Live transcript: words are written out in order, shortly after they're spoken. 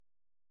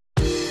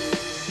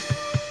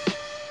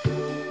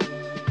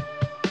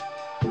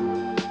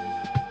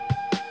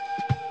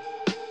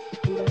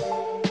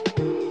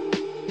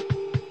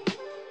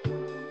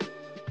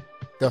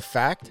The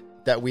fact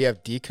that we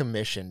have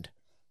decommissioned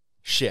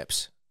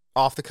ships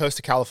off the coast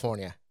of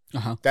California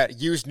that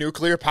use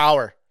nuclear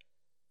power,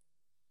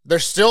 they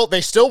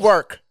still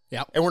work.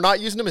 Yep. And we're not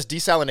using them as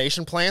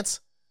desalination plants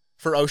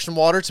for ocean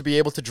water to be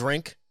able to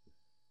drink.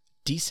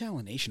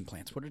 Desalination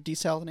plants. What are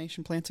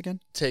desalination plants again?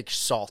 Take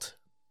salt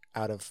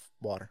out of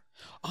water.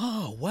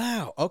 Oh,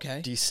 wow.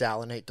 Okay.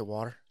 Desalinate the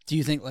water. Do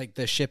you think like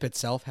the ship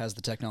itself has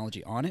the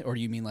technology on it, or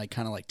do you mean like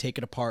kind of like take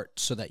it apart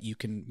so that you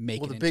can make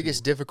it? Well, the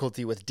biggest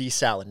difficulty with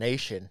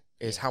desalination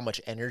is how much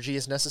energy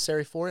is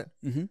necessary for it.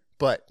 Mm-hmm.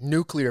 But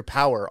nuclear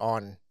power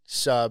on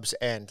subs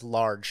and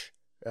large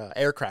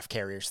aircraft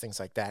carriers, things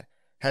like that,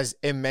 has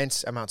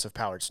immense amounts of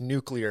power. It's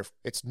nuclear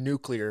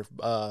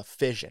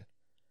fission.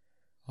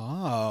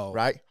 Oh.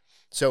 Right?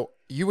 So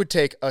you would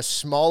take a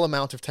small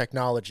amount of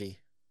technology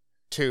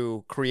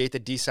to create the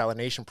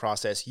desalination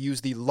process,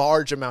 use the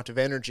large amount of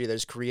energy that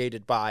is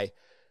created by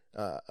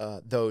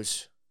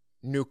those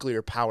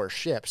nuclear power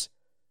ships,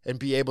 and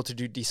be able to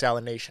do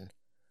desalination.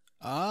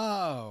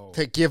 Oh.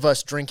 To give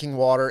us drinking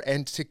water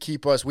and to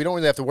keep us, we don't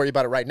really have to worry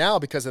about it right now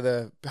because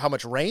of how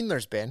much rain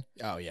there's been.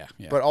 Oh, yeah.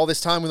 But all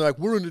this time, we're like,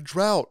 we're in a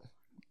drought.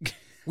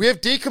 We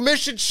have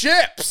decommissioned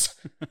ships.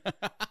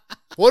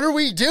 What are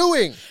we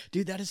doing?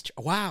 Dude, that is,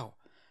 wow.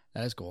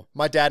 That is cool.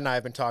 My dad and I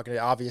have been talking,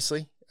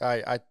 obviously.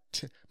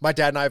 My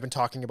dad and I have been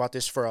talking about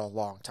this for a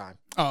long time.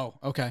 Oh,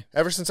 okay.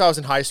 Ever since I was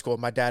in high school,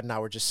 my dad and I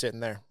were just sitting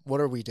there. What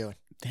are we doing?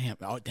 Damn.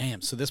 Oh,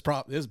 damn. So this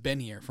has been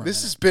here for a This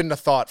minute. has been a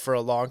thought for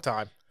a long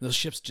time. Those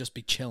ships just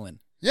be chilling.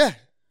 Yeah.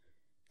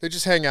 They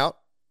just hang out.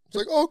 It's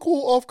like, oh,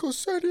 cool, off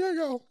coast San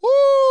Diego.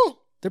 Woo!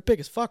 They're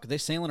big as fuck. Are they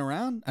sailing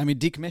around? I mean,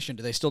 decommissioned.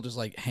 Do they still just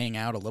like hang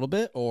out a little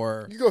bit,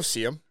 or? You go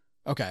see them.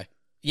 Okay.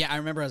 Yeah, I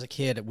remember as a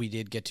kid, we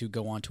did get to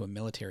go onto a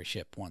military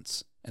ship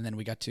once. And then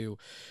we got to,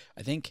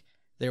 I think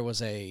there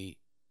was I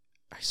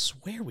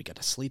swear we got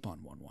to sleep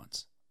on one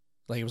once.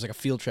 Like, it was like a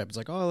field trip. It's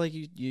like, oh, like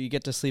you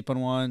get to sleep on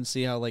one,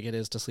 see how like it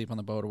is to sleep on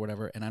the boat or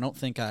whatever. And I don't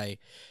think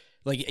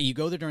like you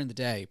go there during the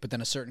day, but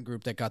then a certain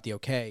group that got the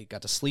okay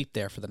got to sleep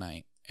there for the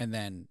night. And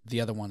then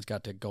the other ones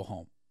got to go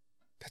home.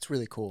 That's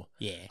really cool.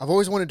 Yeah. I've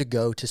always wanted to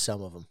go to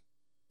some of them.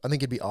 I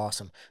think it'd be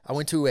awesome. I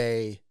went to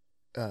a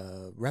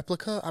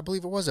replica, I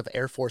believe it was, of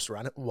Air Force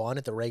One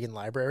at the Reagan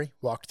Library.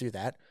 Walked through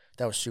that.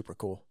 That was super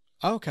cool.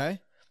 Okay.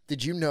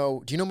 Do you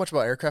know much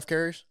about aircraft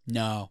carriers?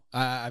 No.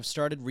 I've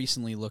started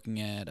recently looking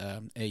at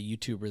a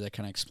YouTuber that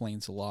kind of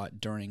explains a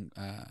lot during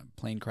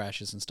plane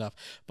crashes and stuff,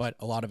 but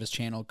a lot of his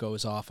channel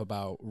goes off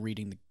about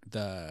reading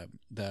the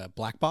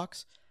black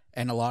box,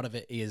 and a lot of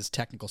it is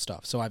technical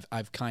stuff. So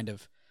I've kind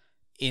of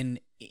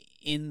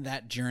in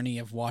that journey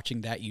of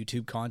watching that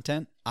YouTube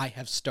content, I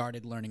have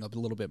started learning a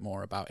little bit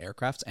more about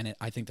aircrafts, and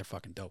I think they're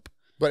fucking dope.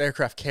 But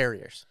aircraft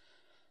carriers.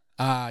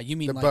 You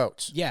mean the like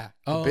boats? Yeah.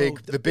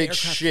 The big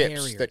ships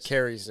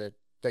carriers.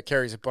 that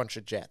carries a bunch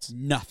of jets.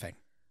 Nothing.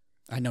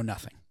 I know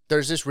nothing.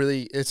 There's this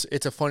really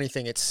it's a funny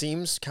thing. It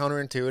seems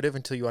counterintuitive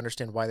until you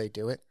understand why they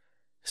do it.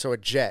 So a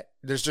jet,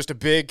 there's just a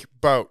big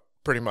boat,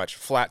 pretty much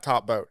flat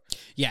top boat.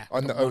 Yeah.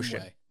 On like the ocean,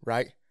 runway.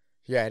 right?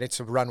 Yeah, and it's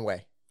a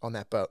runway on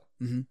that boat.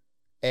 Mm-hmm.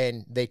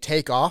 And they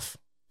take off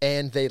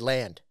and they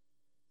land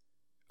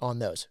on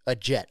those. A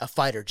jet, a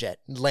fighter jet,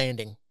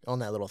 landing on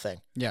that little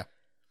thing. Yeah.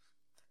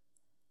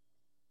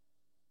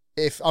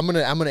 If I'm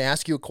gonna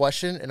ask you a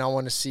question, and I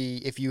want to see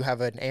if you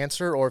have an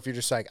answer or if you're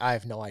just like, I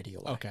have no idea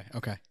why.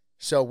 Okay.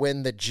 So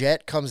when the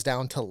jet comes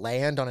down to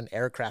land on an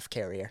aircraft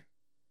carrier,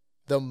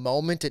 the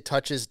moment it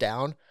touches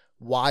down,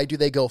 why do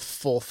they go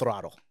full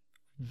throttle?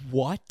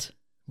 What?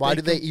 Why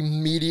do they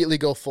immediately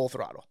go full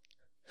throttle?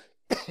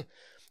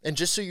 And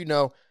just so you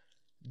know,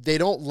 they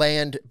don't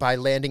land by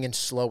landing and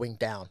slowing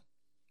down.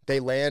 They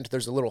land,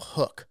 there's a little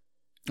hook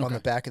on the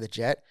back of the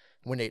jet.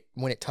 When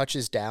it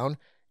touches down,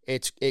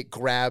 it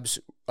grabs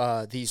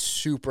these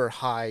super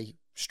high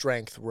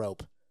strength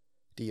rope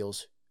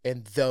deals,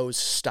 and those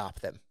stop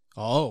them.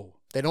 Oh.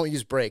 They don't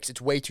use brakes.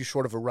 It's way too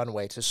short of a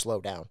runway to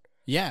slow down.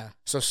 Yeah.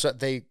 So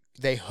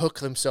they hook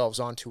themselves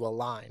onto a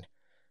line,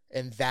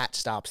 and that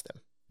stops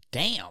them.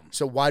 Damn.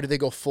 So why do they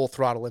go full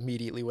throttle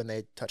immediately when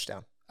they touch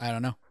down? I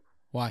don't know.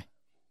 Why?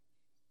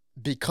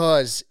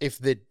 Because if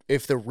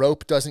the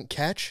rope doesn't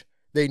catch,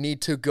 they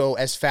need to go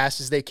as fast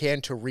as they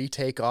can to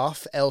retake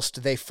off, else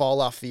they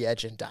fall off the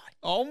edge and die.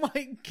 Oh my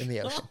God. In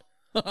the ocean.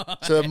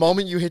 So the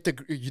moment you hit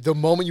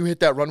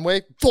that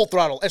runway, full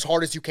throttle as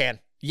hard as you can.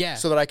 Yeah.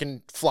 So that I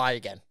can fly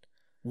again.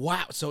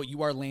 Wow. So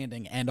you are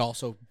landing and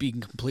also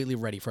being completely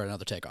ready for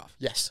another takeoff.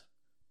 Yes.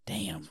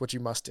 Damn. That's what you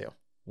must do.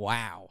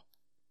 Wow.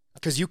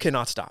 Because you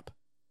cannot stop.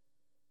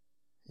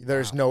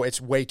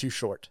 It's way too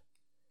short.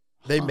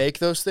 They make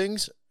those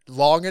things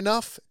long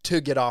enough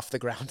to get off the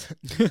ground.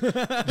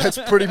 That's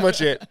pretty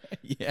much it.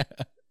 Yeah.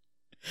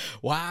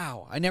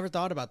 Wow. I never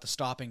thought about the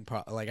stopping.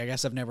 I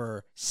guess I've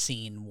never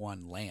seen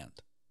one land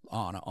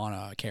on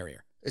a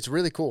carrier. It's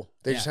really cool.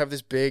 They just have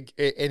this big,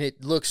 and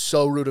it looks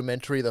so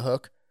rudimentary, the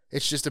hook.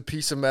 It's just a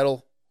piece of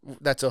metal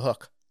that's a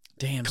hook.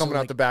 Damn. Coming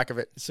out the back of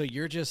it. So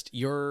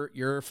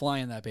you're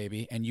flying that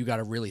baby, and you got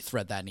to really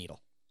thread that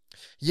needle.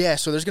 Yeah,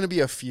 so there's going to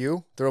be a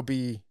few. There'll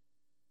be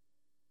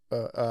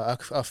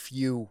a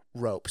few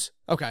ropes.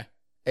 Okay.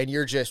 And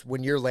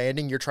when you're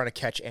landing, you're trying to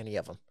catch any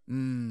of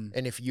them.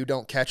 And if you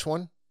don't catch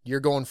one, you're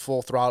going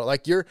full throttle.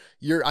 Like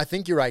I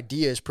think your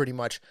idea is pretty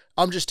much,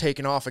 I'm just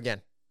taking off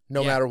again,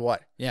 no matter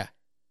what. Yeah.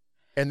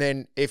 And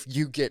then if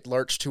you get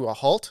lurched to a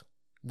halt,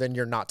 then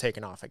you're not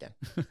taking off again.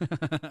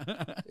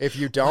 If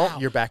you don't,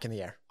 you're back in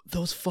the air.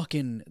 Those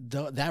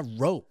that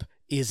rope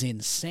is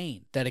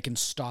insane that it can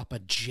stop a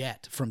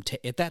jet from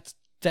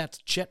that's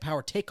jet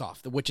power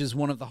takeoff, which is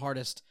one of the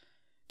hardest.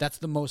 That's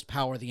the most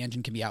power the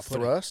engine can be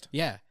outputting. Thrust?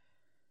 Yeah.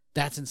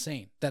 That's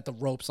insane. That the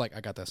rope's like,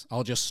 I got this.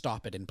 I'll just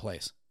stop it in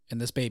place.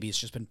 And this baby's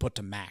just been put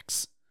to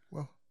max.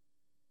 Well,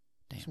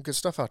 damn. Some good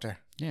stuff out there.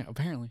 Yeah,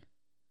 apparently.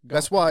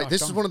 That's why,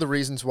 this is one of the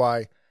reasons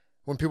why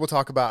when people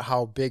talk about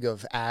how big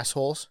of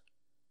assholes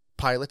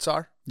pilots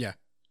are. Yeah.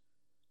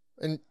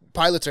 And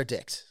pilots are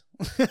dicks.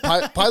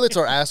 Pilots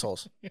are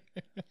assholes.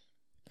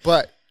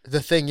 But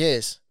the thing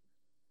is,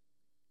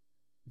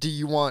 do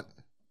you want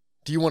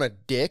a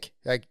dick,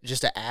 like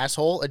just an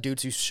asshole, a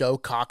dude who's so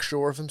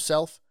cocksure of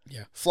himself,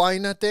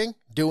 flying that thing,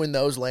 doing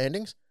those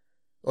landings,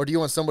 or do you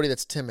want somebody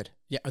that's timid?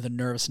 Yeah, or the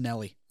nervous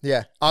Nelly.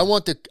 Yeah, I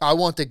want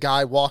the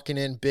guy walking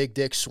in, big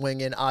dick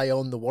swinging, I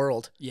own the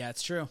world. Yeah,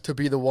 it's true. To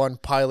be the one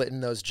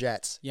piloting those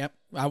jets. Yep,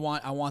 I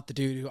want the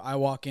dude who I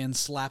walk in,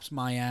 slaps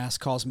my ass,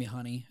 calls me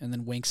honey, and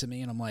then winks at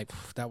me, and I'm like,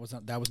 that was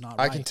not right.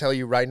 I can tell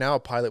you right now, a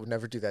pilot would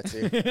never do that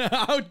to you.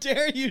 How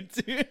dare you,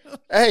 dude?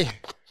 Hey,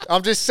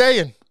 I'm just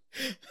saying.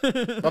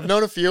 I've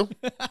known a few.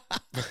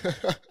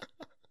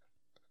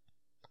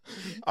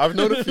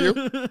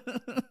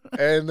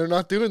 And they're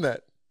not doing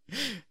that.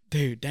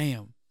 Dude,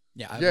 damn.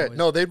 Yeah,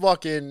 no, they'd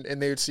walk in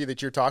and they would see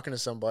that you're talking to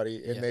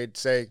somebody and they'd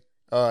say,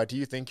 do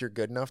you think you're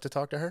good enough to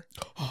talk to her?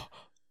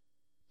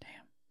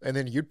 Damn. And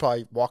then you'd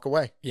probably walk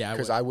away. Yeah,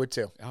 because I would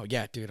too. Oh,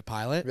 yeah, dude, a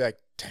pilot? Be like,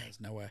 dang. There's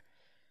no way.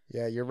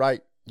 Yeah, you're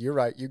right. You're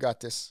right. You got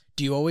this.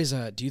 Do you always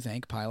do you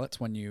thank pilots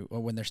when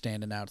they're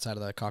standing outside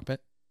of the cockpit?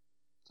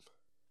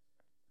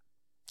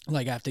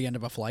 Like after the end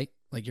of a flight,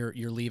 like you're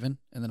leaving,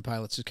 and then the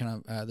pilots just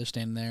kind of they're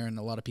standing there, and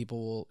a lot of people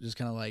will just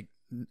kind of like,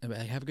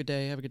 have a good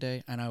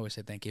day, and I always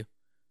say thank you.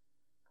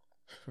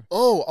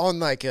 Oh, on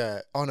like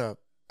on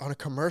a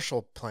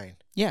commercial plane.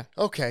 Yeah.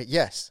 Okay.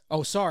 Yes.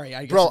 Oh, sorry.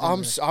 I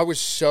was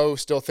so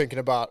still thinking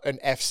about an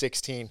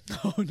F-16.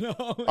 Oh no.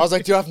 I was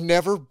like, dude, I've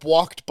never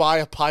walked by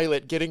a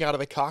pilot getting out of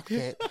the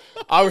cockpit.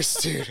 I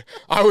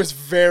was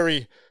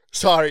very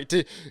sorry.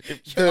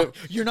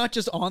 You're not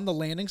just on the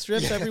landing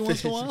strips every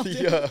once in a while?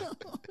 Yeah.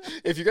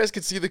 If you guys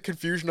could see the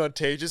confusion on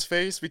Tage's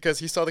face, because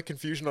he saw the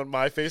confusion on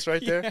my face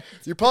right there,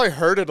 you probably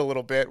heard it a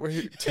little bit. Where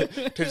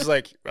Tage's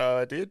like,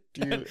 dude,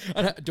 do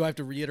I have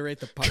to reiterate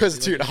the part? Because,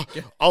 dude,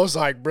 I was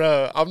like,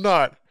 bruh, I'm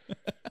not.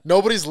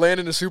 Nobody's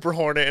landing a Super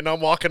Hornet, and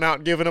I'm walking out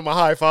and giving him a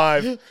high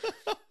five.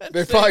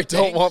 They probably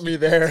don't want me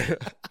there.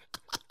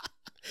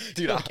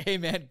 Dude, like, hey,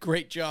 man,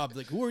 great job.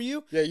 Like, who are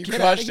you? Yeah, you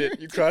crushed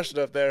it. You crushed it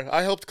up there.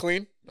 I helped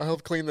clean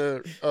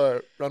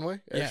the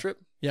runway, airstrip.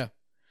 Yeah.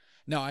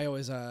 No, I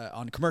always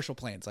on commercial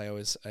planes. I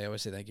always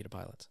say thank you to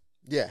pilots.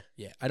 Yeah.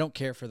 Yeah. I don't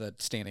care for the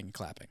standing and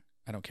clapping.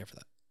 I don't care for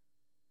that.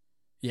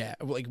 Yeah.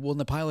 Like when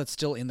the pilot's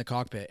still in the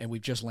cockpit and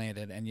we've just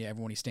landed, and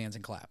everyone stands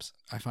and claps.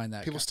 I find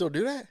that people still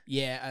do that.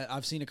 Yeah,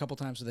 I've seen a couple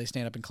times where they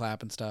stand up and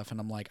clap and stuff, and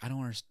I'm like, I don't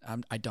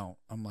understand. I don't.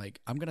 I'm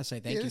like, I'm gonna say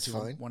thank you to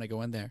him when I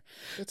go in there.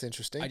 That's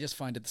interesting. I just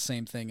find it the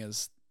same thing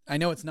as, I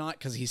know it's not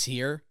because he's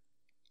here,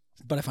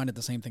 but I find it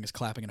the same thing as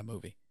clapping in a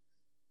movie.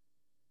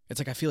 It's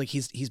like I feel like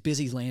he's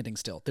busy landing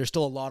still. There's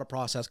still a lot of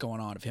process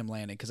going on of him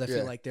landing, because I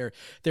feel like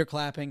they're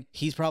clapping.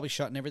 He's probably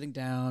shutting everything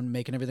down,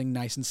 making everything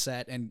nice and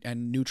set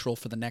and neutral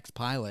for the next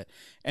pilot.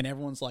 And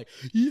everyone's like,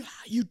 yeah,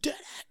 you did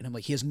it. And I'm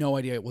like, he has no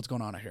idea what's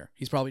going on out here.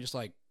 He's probably just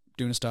like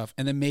doing his stuff.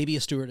 And then maybe a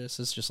stewardess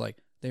is just like,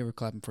 they were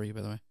clapping for you, by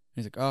the way. And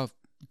he's like, oh,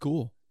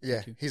 cool.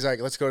 Yeah, he's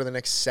like, let's go to the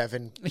next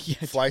 7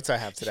 flights I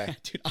have today. Yeah,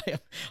 dude,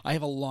 I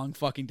have a long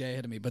fucking day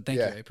ahead of me, but thank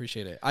you. I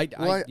appreciate it. I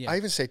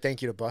even say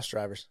thank you to bus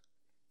drivers.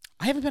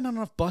 I haven't been on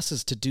enough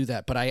buses to do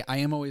that, but I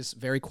am always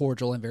very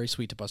cordial and very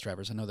sweet to bus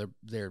drivers. I know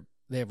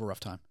they have a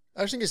rough time.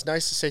 I just think it's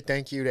nice to say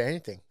thank you to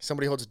anything.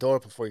 Somebody holds the door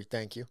up before you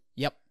thank you.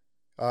 Yep.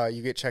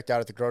 You get checked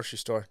out at the grocery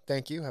store.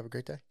 Thank you. Have a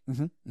great day.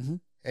 Mm-hmm.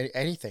 Mm-hmm.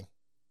 Anything.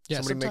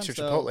 Yeah, somebody makes your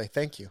Chipotle.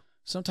 Thank you.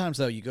 Sometimes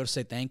though, you go to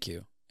say thank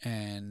you,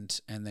 and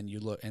then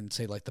you look and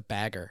say like the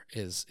bagger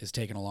is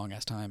taking a long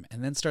ass time,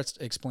 and then starts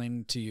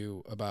explaining to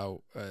you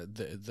about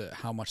the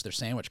how much their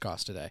sandwich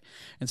cost today,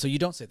 and so you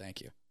don't say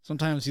thank you.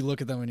 Sometimes you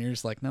look at them and you're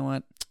just like, know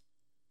what?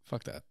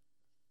 Fuck that.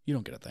 You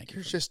don't get a thank you.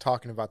 You're just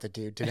talking about the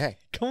dude today.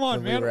 Come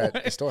on, man. We were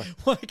at the store.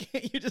 Why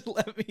can't you just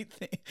let me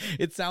think?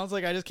 It sounds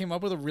like I just came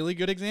up with a really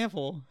good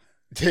example.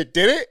 Did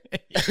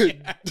it?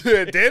 Yeah.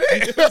 Did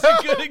it? It was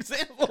a good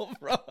example,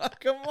 bro.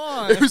 Come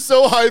on. It was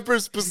so hyper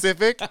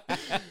specific.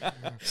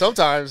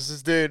 Sometimes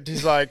this dude,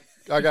 he's like,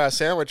 I got a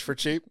sandwich for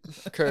cheap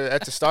at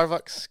the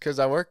Starbucks because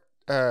I work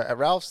at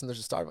Ralph's and there's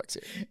a Starbucks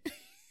here.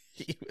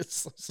 He was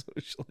so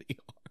socially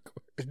awkward.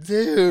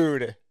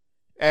 Dude.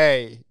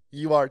 Hey,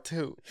 You are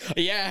too.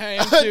 Yeah, I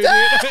am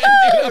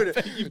too,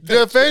 dude. Dude,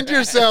 defend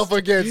yourself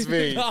against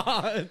me.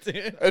 Nah,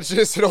 dude.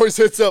 It always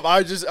hits up.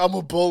 I'm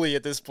a bully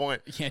at this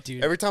point. Yeah,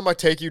 dude. Every time I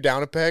take you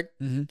down a peg,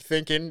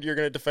 thinking you're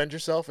going to defend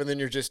yourself, and then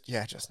you're just,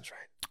 yeah, Justin's right.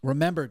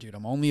 Remember, dude,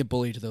 I'm only a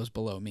bully to those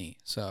below me.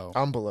 So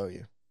I'm below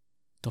you.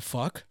 the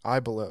fuck? I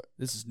below.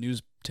 This is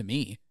news to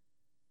me.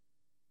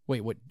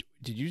 Wait, what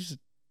did you just?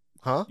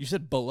 Huh? You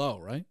said below,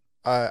 right?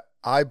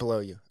 I below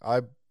you.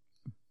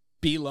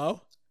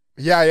 Below?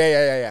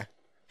 Yeah.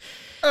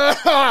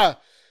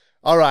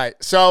 All right.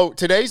 So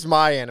today's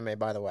my anime,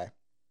 by the way.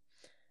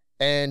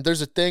 And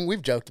there's a thing,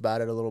 we've joked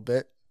about it a little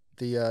bit.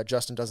 The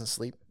Justin doesn't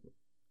sleep.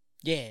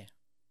 Yeah.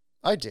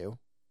 I do.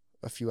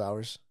 A few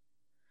hours.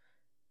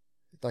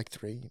 Like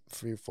 3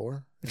 or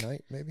 4 a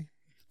night, maybe.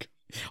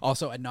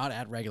 Also, and not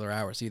at regular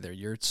hours either.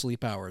 Your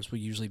sleep hours will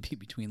usually be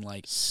between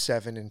like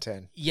 7 and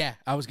 10. Yeah,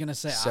 I was gonna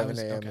say 7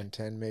 a.m. and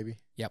 10, maybe.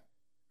 Yep.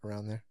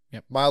 Around there.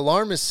 Yep. My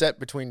alarm is set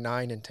between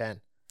 9 and 10.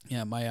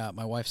 Yeah, my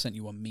wife sent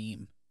you a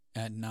meme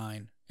at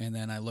 9, and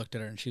then I looked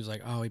at her and she was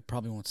like, "Oh, he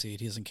probably won't see it.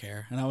 He doesn't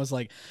care." And I was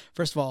like,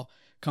 first of all,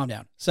 calm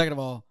down. Second of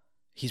all,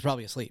 he's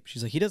probably asleep.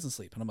 She's like, he doesn't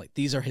sleep, and I'm like,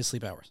 these are his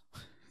sleep hours.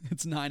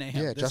 It's 9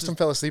 a.m. Yeah, Justin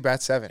fell asleep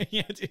at 7.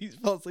 Yeah, dude, he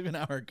fell asleep an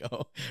hour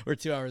ago or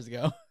 2 hours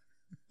ago.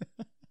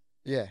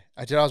 Yeah,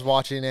 I was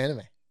watching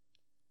anime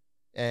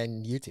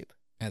and YouTube.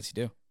 As you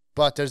do.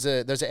 But there's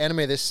an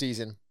anime this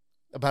season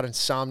about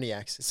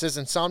Insomniacs. It says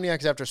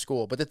Insomniacs after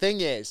school, but the thing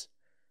is,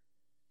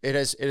 it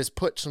has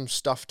put some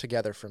stuff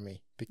together for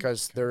me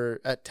because they're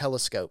at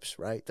telescopes,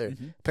 right? They're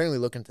apparently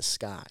looking at the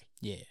sky.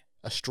 Yeah.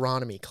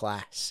 Astronomy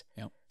class.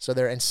 Yep. So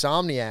they're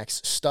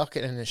Insomniacs stuck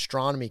in an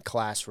astronomy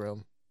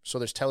classroom. So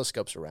there's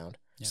telescopes around.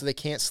 Yeah. So they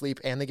can't sleep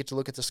and they get to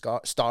look at the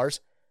stars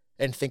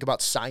and think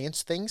about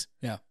science things.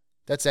 Yeah.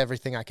 That's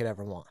everything I could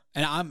ever want.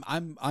 And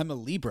I'm a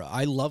Libra.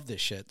 I love this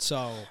shit. So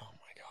oh my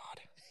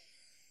god.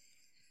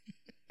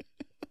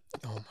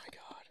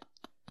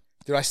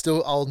 Dude,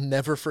 I'll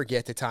never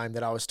forget the time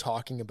that I was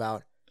talking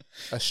about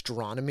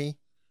astronomy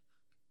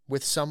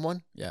with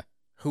someone. Yeah.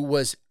 Who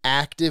was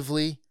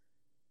actively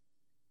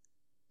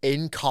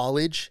in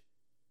college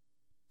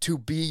to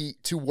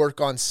work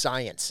on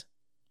science.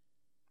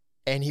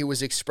 And he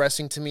was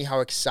expressing to me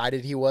how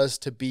excited he was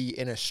to be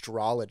in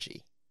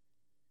astrology.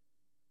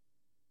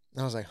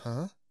 And I was like,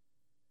 huh? And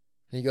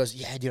he goes,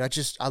 yeah, dude,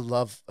 I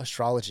love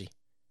astrology.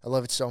 I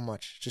love it so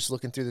much. Just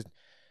looking through the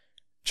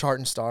chart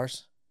and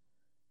stars,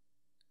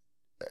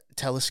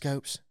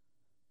 telescopes.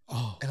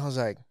 Oh. And I was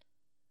like,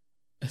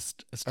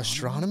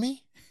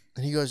 astronomy?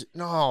 And he goes,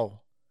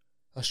 no,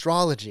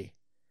 astrology.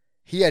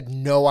 He had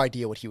no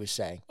idea what he was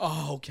saying.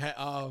 Oh, okay.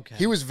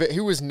 He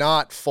was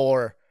not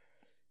for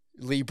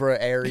Libra,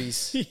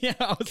 Aries, yeah,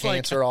 I was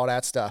Cancer, all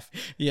that stuff.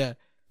 Yeah.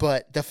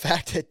 But the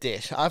fact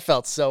that I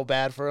felt so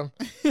bad for him.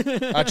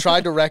 I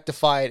tried to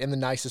rectify it in the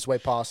nicest way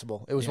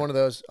possible. It was one of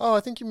those, I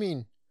think you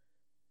mean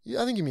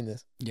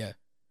this. Yeah.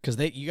 Because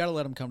you got to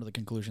let them come to the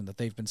conclusion that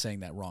they've been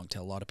saying that wrong to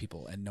a lot of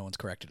people and no one's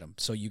corrected them.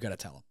 So you got to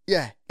tell them.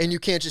 Yeah. And you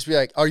can't just be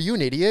like, are you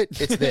an idiot?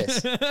 It's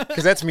this.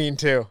 Because that's mean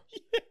too.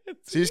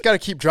 So you just got to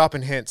keep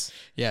dropping hints.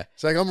 Yeah.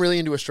 It's like, I'm really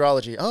into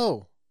astrology.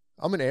 Oh,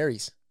 I'm an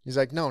Aries. He's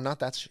like, no, not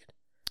that shit.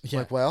 I'm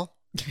like, well,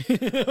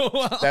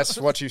 that's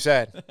what you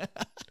said.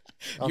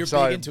 You're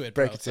sorry, big into it,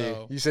 break bro, it to you.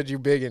 so. You said you're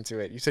big into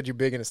it. You said you're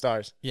big into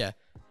stars. Yeah.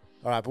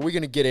 All right, but we're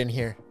going to get in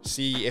here,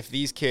 see if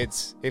these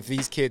kids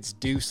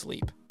do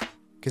sleep.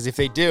 Because if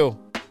they do,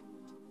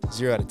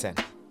 0 out of 10.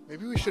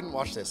 Maybe we shouldn't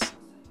watch this.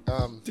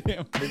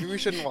 Damn. Maybe we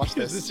shouldn't watch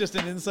this. Is this just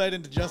an insight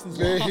into Justin's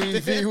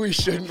life? Maybe we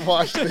shouldn't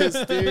watch this,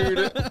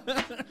 dude.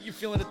 You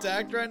feeling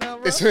attacked right now,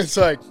 bro? It's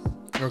like,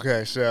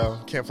 okay, so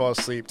can't fall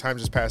asleep. Time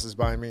just passes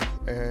by me,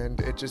 and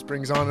it just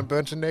brings on a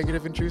bunch of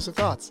negative, intrusive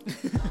thoughts.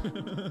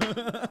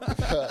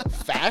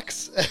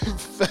 Facts?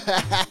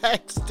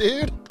 Facts,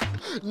 dude.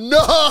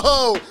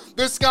 No!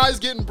 The sky's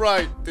getting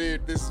bright.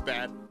 Dude, this is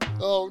bad.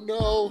 Oh,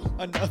 no.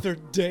 Another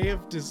day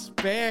of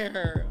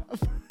despair.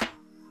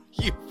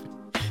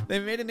 They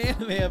made an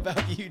anime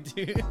about you,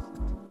 dude.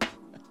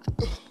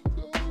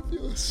 No, I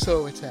feel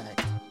so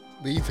attacked.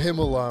 Leave him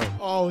alone.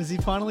 Oh, is he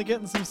finally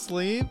getting some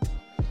sleep?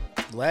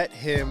 Let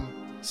him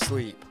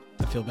sleep.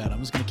 I feel bad. I'm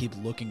just going to keep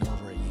looking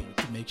over at you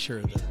to make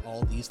sure that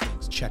all these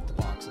things check the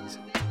boxes.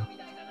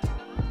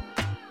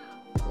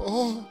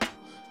 Oh,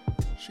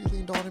 she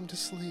leaned on him to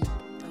sleep.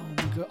 Oh,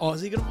 my God. Oh,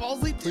 is he going to fall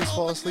asleep? Please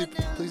fall asleep.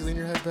 Please lean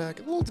your head back.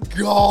 Let's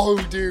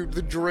go, dude.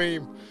 The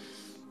dream.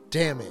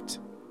 Damn it.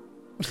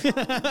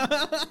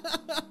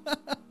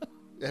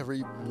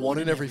 One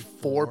in every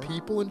four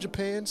people in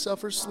Japan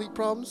suffers sleep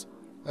problems.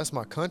 That's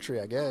my country,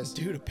 I guess.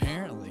 Dude,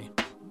 apparently.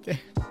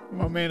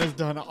 My man has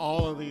done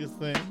all of these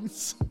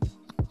things.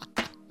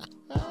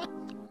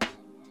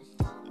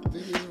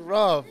 This is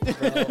rough, bro.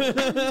 This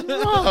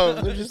is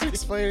rough. They're just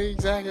explaining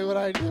exactly what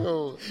I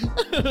do.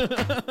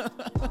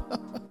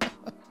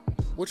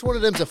 Which one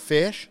of them's a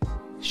fish?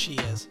 She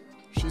is.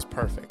 She's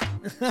perfect.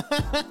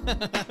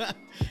 And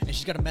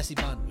she's got a messy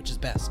bun, which is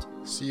best.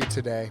 See you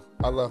today.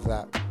 I love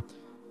that.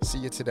 See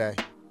you today.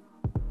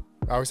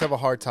 I always have a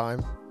hard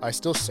time. I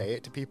still say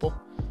it to people.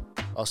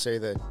 I'll say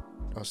that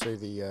I'll say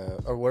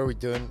or what are we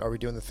doing? Are we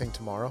doing the thing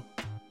tomorrow?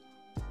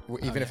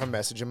 Even if I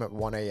message him at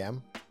 1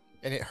 a.m.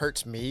 and it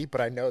hurts me,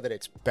 but I know that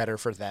it's better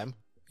for them.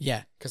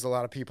 Yeah. Because a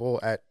lot of people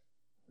at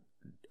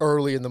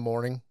early in the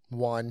morning,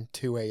 1,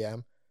 2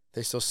 a.m.,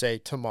 they still say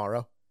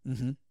tomorrow.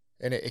 Mm-hmm.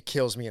 And it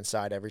kills me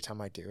inside every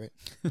time I do it.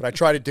 But I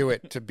try to do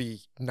it to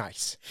be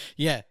nice.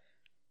 Yeah.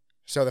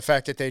 So the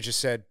fact that they just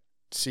said,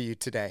 see you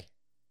today,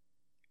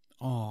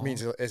 Aww.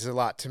 means it's a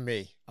lot to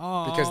me.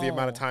 Aww. Because the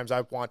amount of times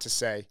I want to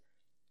say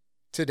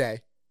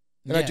today.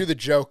 And Yeah. I do the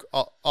joke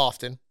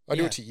often. I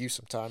do it to you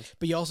sometimes.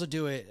 But you also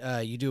do it,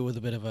 you do it with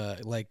a bit of a,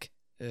 like,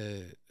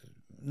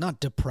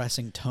 not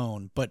depressing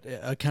tone, but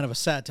a kind of a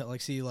sad tone,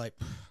 like, see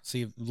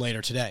you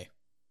later today.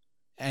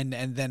 And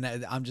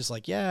then I'm just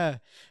like, yeah,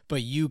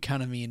 but you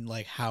kind of mean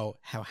like how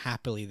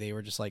happily they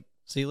were just like,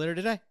 see you later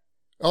today.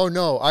 Oh,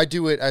 no, I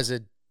do it as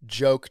a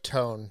joke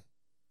tone,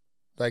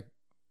 like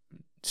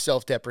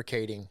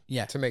self-deprecating,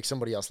 to make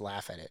somebody else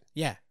laugh at it.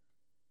 Yeah.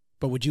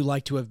 But would you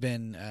like to have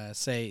been,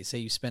 say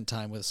you spent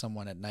time with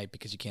someone at night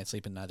because you can't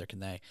sleep and neither can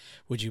they?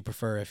 Would you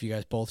prefer if you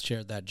guys both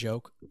shared that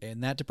joke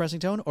in that depressing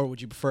tone, or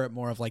would you prefer it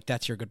more of like,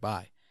 that's your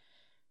goodbye?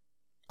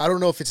 I don't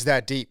know if it's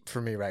that deep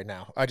for me right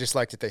now. I just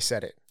like that they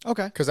said it.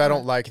 Okay. Because I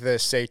don't like the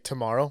say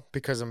tomorrow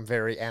because I'm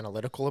very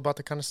analytical about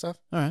the kind of stuff.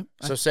 All right.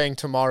 So saying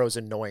tomorrow is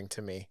annoying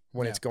to me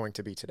when it's going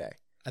to be today.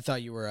 I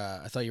thought you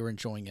were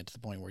enjoying it to the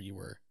point where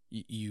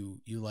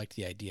you liked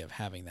the idea of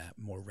having that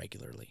more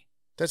regularly.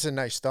 That's a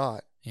nice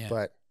thought,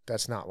 but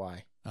that's not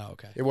why. Oh,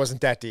 okay. It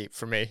wasn't that deep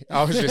for me.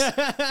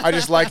 I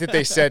just like that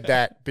they said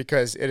that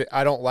because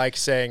I don't like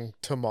saying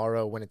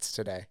tomorrow when it's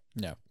today.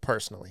 No.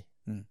 Personally.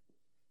 Mm.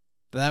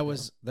 That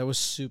was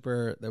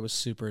super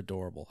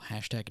adorable.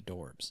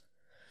 #adorbs.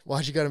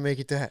 Why'd you got to make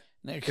it that?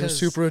 It was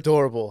super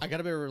adorable. I got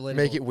to be relatable.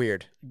 Make it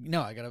weird.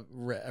 No, I got to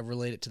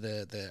relate it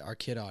to our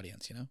kid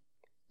audience, you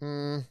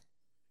know?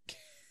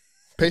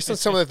 Based on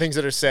some of the things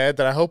that are said,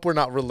 that I hope we're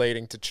not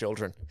relating to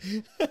children.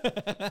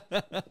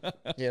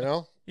 You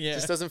know? Yeah.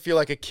 This doesn't feel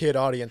like a kid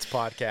audience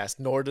podcast,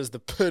 nor does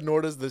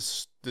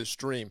the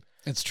stream.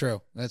 It's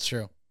true. That's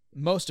true.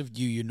 Most of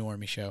you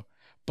normie show,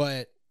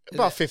 but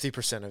about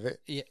 50% of it.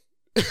 Yeah.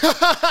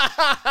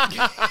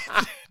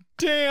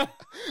 Damn.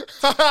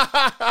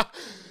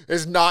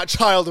 It's not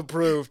child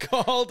approved.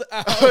 Called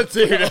out.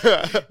 Dude.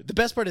 The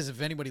best part is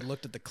if anybody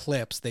looked at the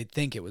clips, they'd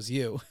think it was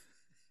you.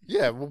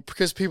 Yeah, well,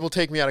 because people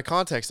take me out of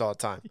context all the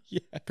time. Yeah.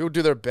 People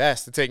do their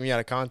best to take me out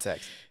of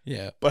context.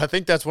 Yeah. But I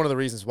think that's one of the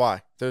reasons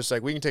why. They're just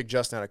like, we can take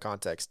Justin out of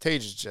context.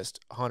 Tage is just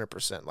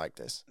 100% like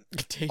this.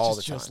 Tage all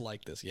the time. Just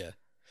like this, yeah.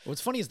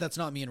 What's funny is that's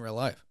not me in real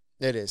life.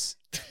 It is.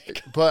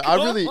 But I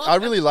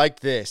really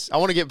like this. I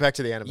want to get back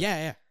to the anime. Yeah,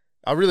 yeah.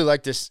 I really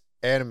like this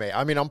anime.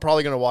 I mean, I'm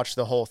probably going to watch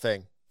the whole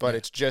thing, but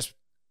it's just,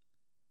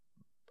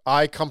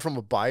 I come from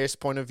a biased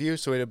point of view,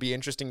 so it'll be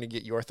interesting to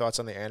get your thoughts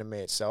on the anime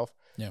itself.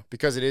 Yeah.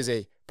 Because it is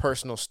a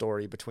personal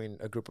story between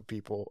a group of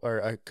people or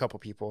a couple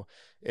people.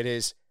 It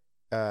is,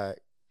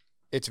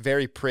 it's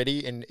very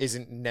pretty and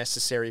isn't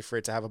necessary for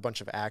it to have a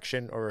bunch of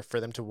action or for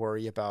them to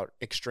worry about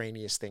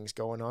extraneous things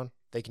going on.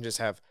 They can just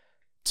have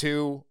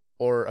 2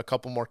 or a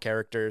couple more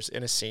characters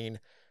in a scene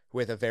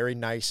with a very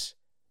nice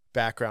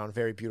background,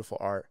 very beautiful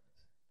art.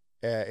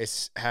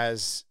 It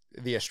has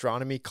the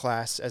astronomy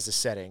class as a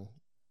setting,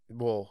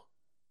 well,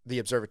 the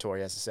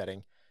observatory as a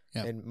setting,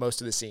 in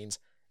most of the scenes,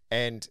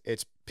 and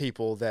it's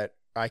people that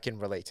I can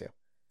relate to.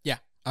 Yeah,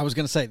 I was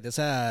gonna say this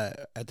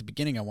at the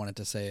beginning. I wanted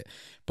to say it,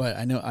 but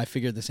I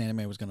figured this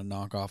anime was gonna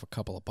knock off a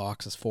couple of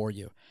boxes for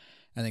you.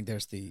 I think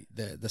there's the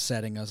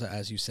setting,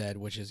 as you said,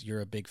 which is you're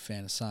a big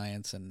fan of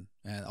science, and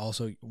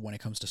also when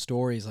it comes to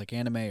stories like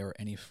anime or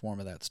any form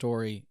of that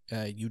story,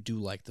 you do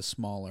like the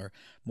smaller,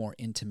 more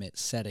intimate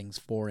settings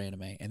for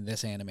anime, and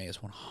this anime is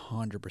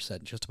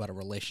 100% just about a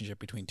relationship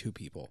between 2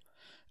 people.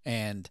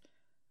 And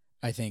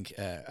I think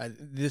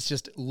this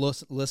just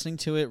listening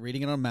to it,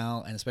 reading it on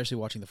Mal, and especially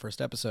watching the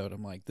first episode,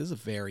 I'm like, this is a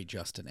very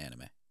Justin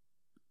anime.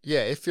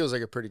 Yeah, it feels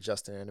like a pretty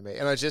Justin anime.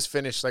 And I just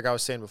finished, like I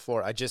was saying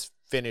before, I just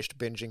finished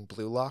binging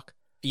Blue Lock.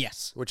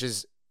 Yes. Which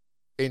is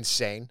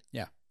insane.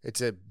 Yeah.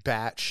 It's a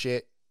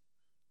batshit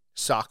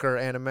soccer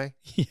anime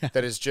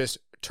that is just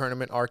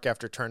tournament arc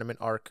after tournament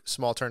arc,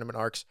 small tournament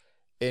arcs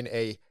in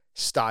a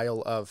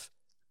style of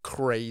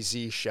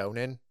crazy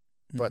shonen,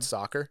 but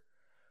soccer.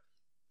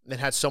 And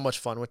had so much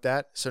fun with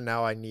that. So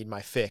now I need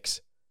my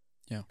fix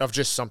of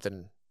just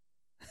something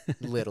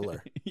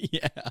littler.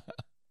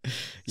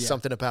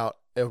 Something about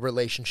a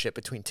relationship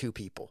between 2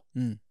 people.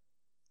 Mm.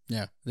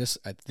 Yeah,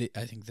 I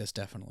think this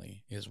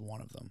definitely is one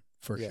of them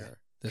for sure.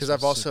 Because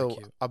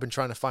I've been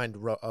trying to find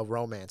a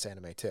romance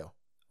anime too.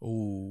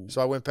 Ooh.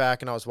 So I went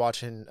back and I was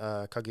watching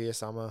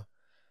Kaguya-sama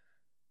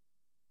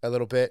a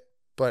little bit,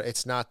 but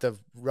it's not the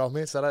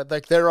romance that I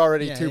like. They're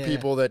already 2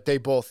 people that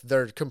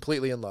they're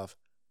completely in love,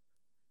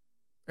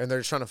 and they're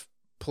just trying to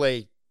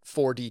play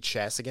 4D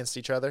chess against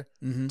each other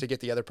to get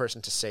the other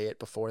person to say it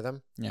before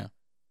them. Yeah.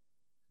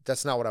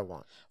 That's not what I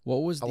want.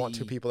 I want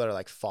 2 people that are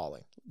like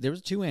falling. There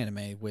was 2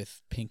 anime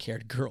with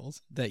pink-haired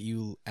girls that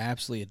you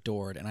absolutely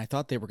adored, and I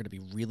thought they were going to be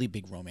really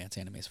big romance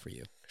animes for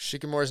you.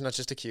 Shikimori's not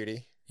just a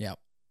cutie. Yeah.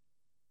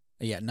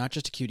 Yeah, not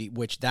just a cutie.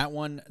 Which that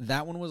one was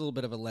a little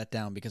bit of a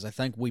letdown because I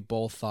think we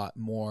both thought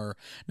more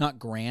not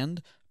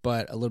grand,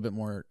 but a little bit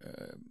more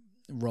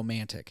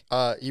romantic.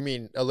 You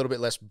mean a little bit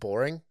less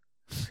boring?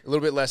 A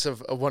little bit less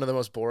of one of the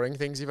most boring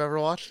things you've ever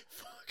watched?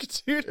 Fuck,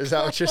 dude. Is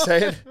that what you're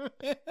saying?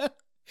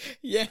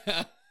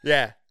 Yeah.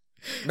 Yeah.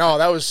 No,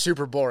 that was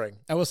super boring.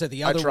 I will say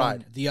the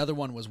other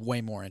one was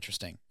way more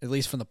interesting, at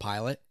least from the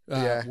pilot,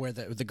 where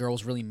the girl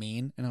was really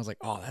mean, and I was like,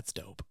 oh, that's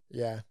dope.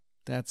 Yeah.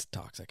 That's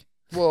toxic.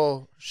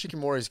 Well,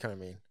 Shikimori's kind of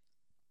mean.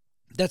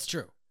 That's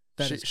true.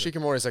 That is true.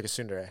 Shikimori's like a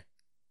tsundere.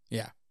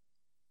 Yeah.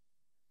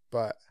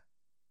 But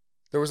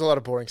there was a lot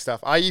of boring stuff.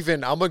 I'm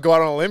going to go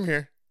out on a limb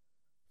here.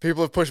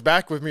 People have pushed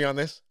back with me on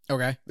this.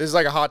 Okay. This is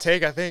like a hot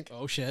take, I think.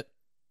 Oh, shit.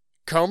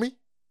 Comey?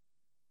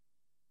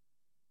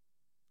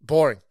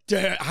 Boring.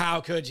 Dude, how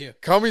could you?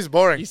 Comey's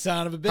boring. You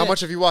son of a bitch. How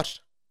much have you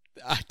watched?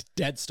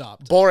 Dead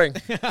stopped. Boring.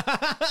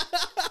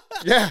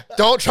 Yeah,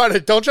 don't try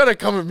to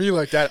come at me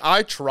like that.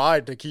 I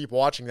tried to keep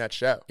watching that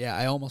show. Yeah,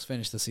 I almost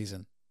finished the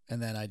season,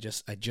 and then I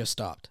just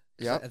stopped.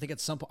 Yeah, I think at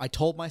some point I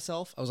told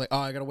myself I was like, oh,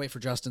 I gotta wait for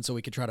Justin so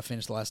we could try to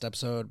finish the last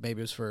episode. Maybe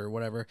it was for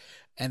whatever.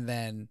 And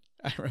then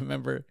I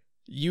remember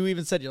you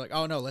even said you're like,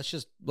 oh no, let's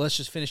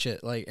just finish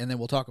it, like, and then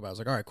we'll talk about it. I was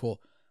like, all right,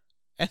 cool.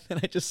 And then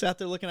I just sat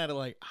there looking at it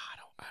like,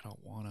 I don't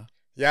wanna.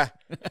 Yeah,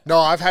 no,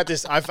 I've had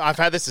this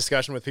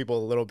discussion with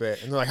people a little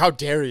bit, and they're like, how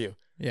dare you?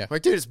 Yeah, I'm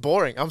like, dude, it's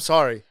boring. I'm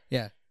sorry.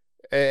 Yeah.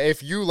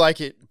 If you like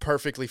it,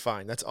 perfectly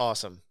fine. That's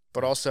awesome.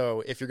 But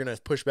also, if you're going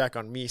to push back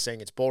on me saying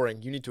it's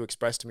boring, you need to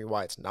express to me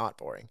why it's not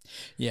boring.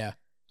 Yeah.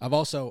 I've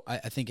also, I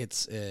think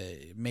it's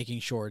making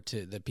sure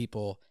that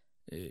people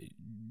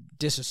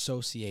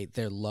disassociate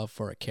their love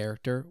for a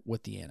character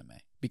with the anime.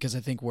 Because I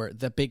think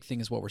the big thing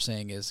is what we're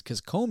saying is,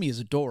 because Komi is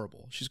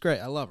adorable. She's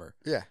great. I love her.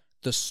 Yeah.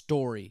 The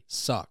story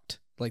sucked.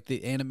 Like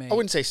the anime. I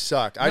wouldn't say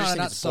sucked. I just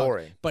think it's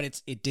boring.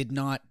 But it did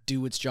not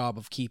do its job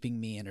of keeping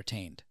me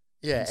entertained.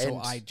 Yeah, and so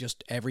I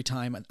just, every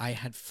time I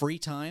had free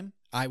time,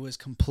 I was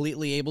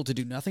completely able to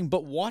do nothing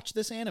but watch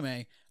this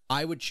anime.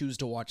 I would choose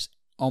to watch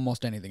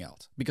almost anything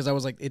else because I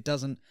was like,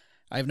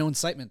 I have no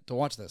incitement to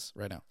watch this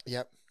right now.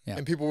 Yep. Yeah.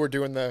 And people were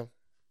doing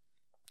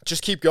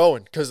just keep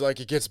going because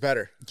like it gets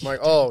better. I'm like,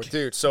 oh,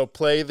 dude, so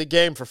play the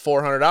game for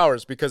 400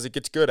 hours because it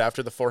gets good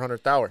after the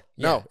 400th hour.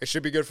 Yeah. No, it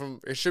should be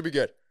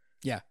good.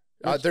 Yeah.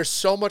 There's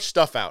so much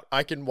stuff out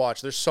I can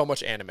watch. There's so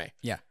much anime.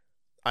 Yeah.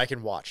 I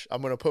can watch.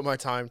 I'm going to put my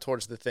time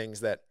towards the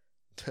things that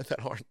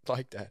aren't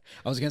like that.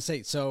 I was gonna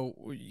say,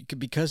 so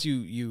because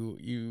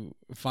you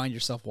find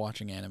yourself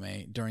watching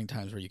anime during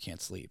times where you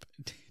can't sleep,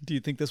 do you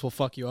think this will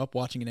fuck you up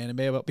watching an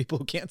anime about people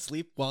who can't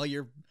sleep while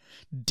you're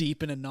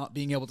deep in a not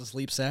being able to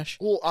sleep sesh?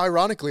 Well,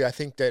 ironically, I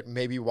think that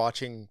maybe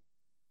watching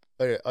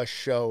a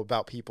show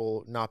about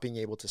people not being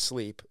able to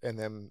sleep and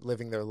them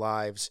living their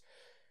lives,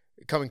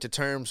 coming to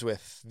terms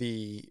with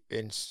the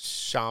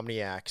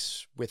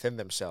insomniacs within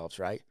themselves,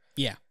 right?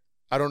 Yeah.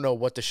 I don't know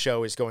what the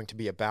show is going to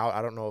be about.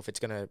 I don't know if it's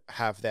going to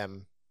have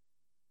them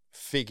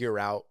figure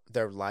out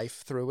their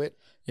life through it.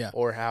 Yeah.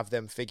 Or have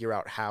them figure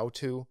out how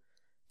to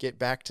get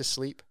back to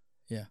sleep.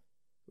 Yeah.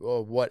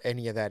 Or what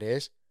any of that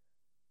is.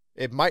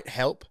 It might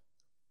help.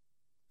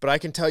 But I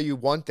can tell you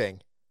one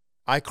thing.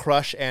 I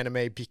crush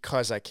anime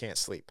because I can't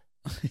sleep.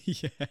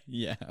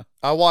 Yeah.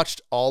 I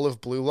watched all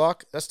of Blue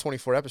Lock. That's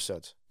 24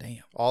 episodes.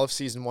 Damn. All of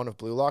season 1 of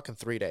Blue Lock in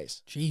 3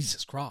 days.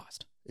 Jesus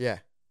Christ. Yeah.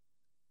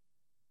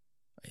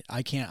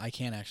 I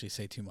can't actually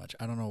say too much.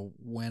 I don't know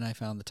when I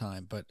found the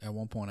time, but at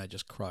one point I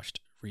just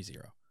crushed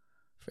ReZero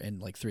in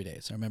like 3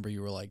 days. I remember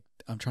you were like,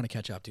 I'm trying to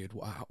catch up, dude.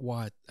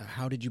 What?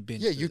 How did you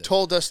binge? Yeah, you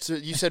told us to,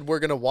 you said we're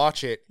going to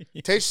watch it.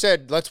 Tej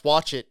said, let's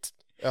watch it,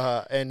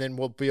 and then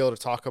we'll be able to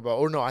talk about,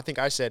 or no, I think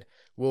I said,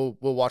 we'll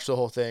watch the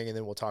whole thing, and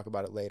then we'll talk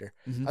about it later.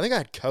 Mm-hmm. I think I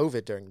had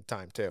COVID during the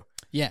time, too.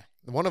 Yeah.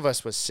 One of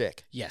us was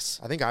sick. Yes.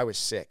 I think I was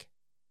sick.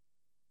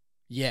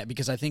 Yeah,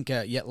 because I think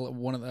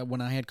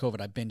when I had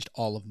COVID, I binged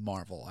all of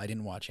Marvel. I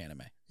didn't watch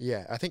anime.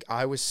 Yeah, I think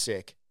I was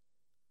sick.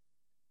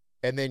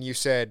 And then you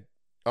said,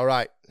 all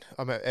right,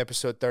 I'm at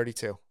episode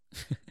 32.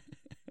 I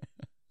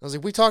was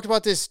like, we talked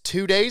about this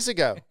 2 days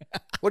ago.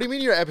 What do you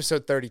mean you're at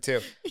episode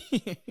 32?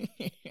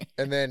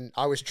 And then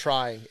I was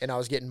trying, and I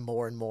was getting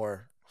more and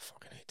more. I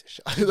fucking hate this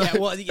show. Yeah,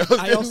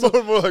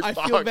 well, I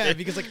feel bad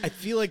because like I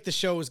feel like the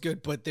show is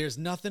good, but there's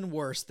nothing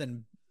worse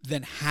than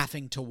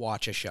having to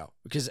watch a show.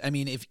 Because I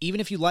mean,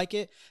 even if you like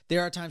it,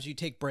 there are times you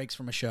take breaks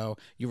from a show,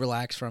 you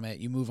relax from it,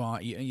 you move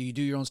on, you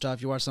do your own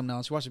stuff, you watch something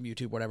else, you watch some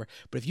YouTube, whatever.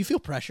 But if you feel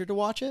pressured to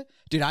watch it,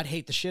 dude, I'd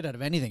hate the shit out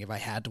of anything if I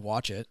had to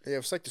watch it. Yeah,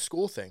 it's like the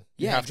school thing.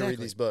 You Yeah, have exactly. to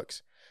read these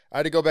books. I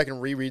had to go back and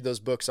reread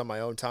those books on my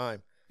own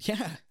time.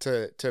 Yeah.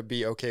 To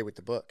be okay with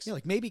the books. Yeah,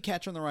 like maybe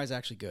Catcher in the Rye is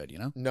actually good, you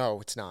know? No,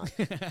 it's not.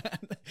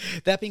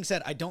 That being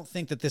said, I don't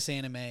think that this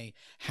anime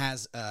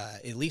has,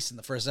 at least in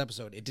the first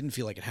episode, it didn't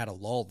feel like it had a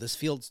lull. This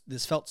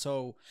felt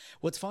so.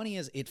 What's funny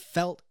is it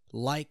felt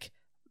like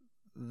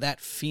that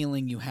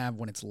feeling you have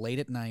when it's late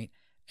at night,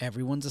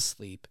 everyone's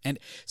asleep, and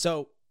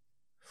so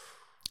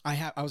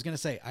I was gonna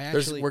say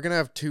we're gonna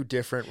have two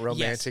different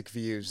romantic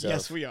views.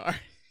 Yes, we are.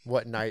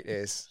 What night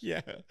is?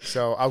 Yeah.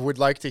 So I would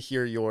like to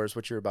hear yours.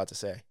 What you're about to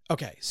say.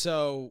 Okay,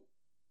 so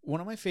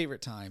one of my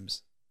favorite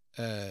times,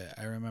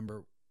 I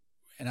remember,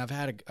 and I've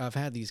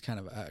had these kind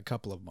of a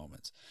couple of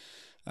moments,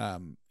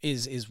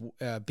 is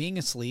being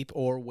asleep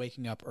or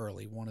waking up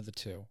early, one of the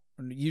two.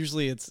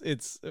 Usually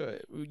it's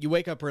you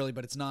wake up early,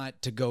 but it's not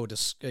to go to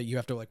you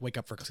have to like wake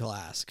up for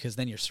class because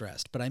then you're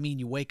stressed. But I mean,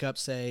 you wake up,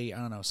 say, I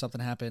don't know,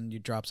 something happened, you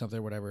dropped something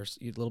or whatever,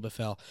 you a little bit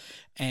fell,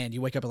 and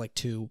you wake up at like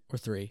 2 or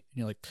 3, and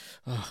you're like,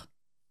 ugh,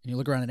 and you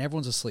look around and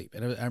everyone's asleep.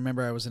 And I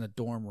remember I was in a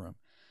dorm room,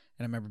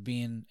 and I remember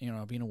being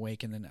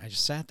awake, and then I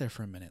just sat there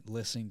for a minute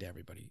listening to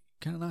everybody,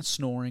 kind of not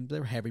snoring, but they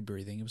were heavy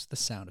breathing. It was the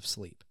sound of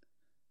sleep,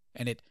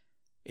 and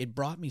it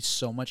brought me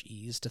so much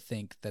ease to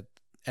think that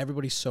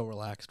everybody's so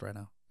relaxed right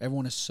now.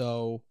 Everyone is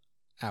so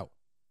out,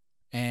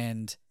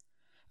 and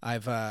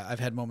I've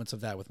had moments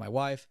of that with my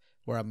wife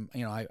where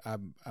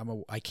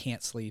I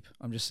can't sleep.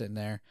 I'm just sitting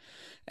there,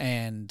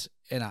 and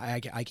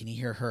I can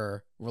hear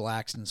her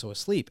relaxed and so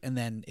asleep, and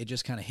then it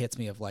just kind of hits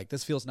me of like,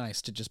 this feels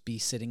nice to just be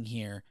sitting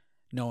here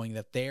knowing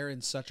that they're in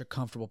such a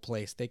comfortable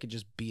place they could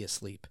just be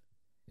asleep.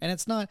 And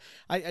it's not,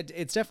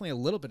 it's definitely a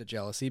little bit of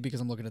jealousy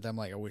because I'm looking at them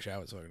like, I wish I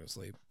was fucking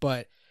asleep.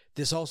 But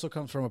this also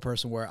comes from a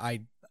person where I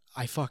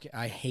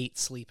hate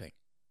sleeping.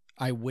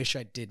 I wish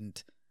I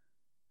didn't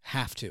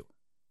have to.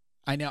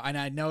 I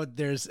know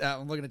there's,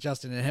 I'm looking at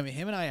Justin and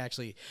him and I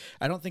actually,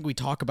 I don't think we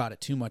talk about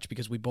it too much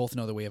because we both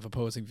know that we have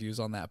opposing views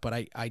on that.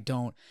 But I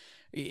don't,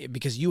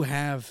 because you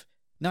have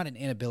not an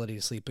inability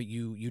to sleep, but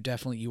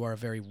you are a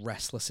very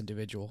restless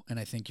individual. And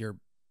I think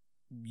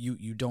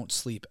you don't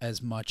sleep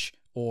as much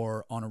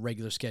or on a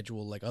regular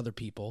schedule like other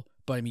people.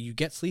 But I mean, you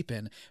get sleep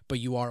in, but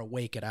you are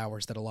awake at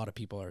hours that a lot of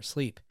people are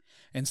asleep.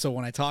 And so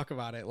when I talk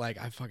about it, like,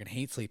 I fucking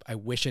hate sleep. I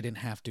wish I didn't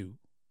have to.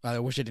 I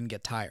wish I didn't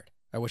get tired.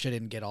 I wish I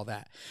didn't get all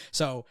that.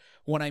 So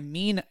when I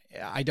mean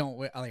I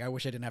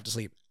wish I didn't have to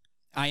sleep,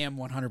 I am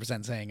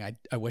 100% saying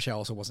I wish I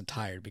also wasn't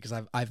tired, because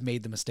I've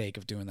made the mistake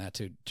of doing that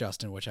to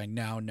Justin, which I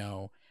now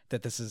know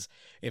that this is,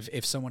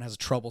 if someone has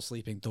trouble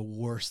sleeping, the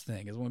worst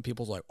thing is when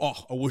people's like,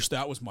 oh, I wish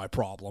that was my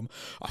problem.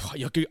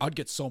 I'd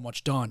get so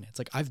much done. It's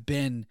like,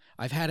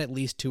 I've had at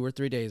least 2 or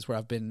 3 days where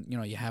I've been,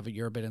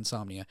 you're a bit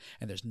insomnia,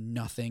 and there's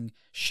nothing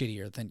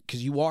shittier than,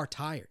 because you are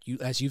tired.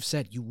 As you've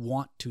said, you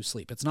want to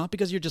sleep. It's not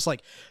because you're just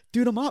like,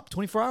 dude, I'm up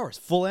 24 hours,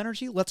 full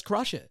energy, let's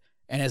crush it.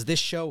 And as this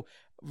show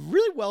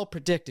really well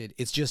predicted,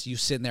 it's just you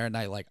sitting there at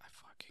night like, I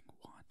fucking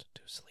want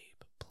to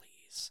sleep,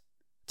 please.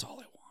 That's all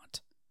I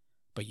want.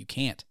 But you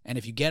can't. And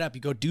if you get up,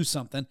 you go do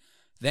something,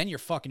 then you're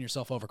fucking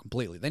yourself over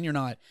completely. Then you're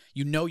not,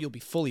 you'll be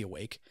fully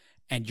awake,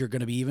 and you're going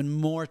to be even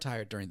more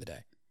tired during the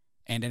day,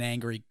 and an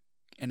angry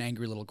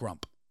little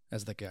grump,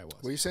 as the guy was.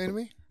 What are you saying to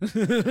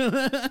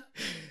me?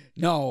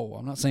 No,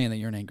 I'm not saying that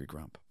you're an angry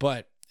grump.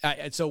 But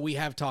so we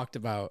have talked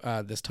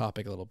about this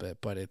topic a little bit,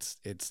 but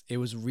it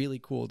was really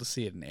cool to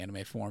see it in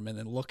anime form, and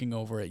then looking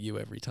over at you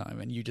every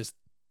time, and you just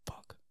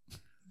fuck.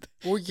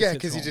 Well, yeah,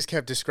 because he just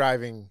kept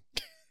describing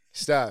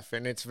stuff,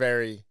 and it's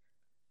very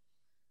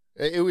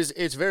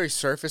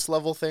surface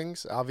level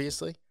things,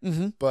 obviously,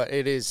 but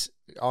it is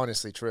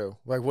honestly true.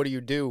 Like, what do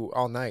you do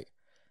all night?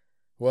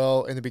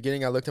 Well, in the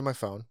beginning, I looked at my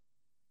phone.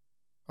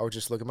 I would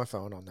just look at my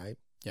phone all night.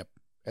 Yep.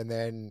 And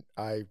then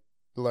I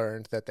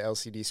learned that the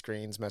LCD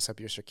screens mess up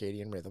your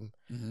circadian rhythm.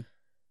 Mm-hmm.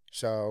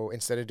 So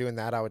instead of doing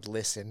that, I would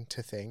listen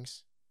to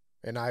things.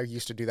 And I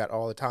used to do that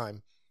all the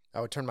time. I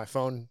would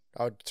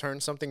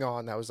turn something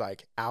on that was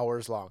like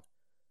hours long,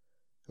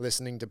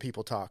 listening to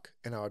people talk,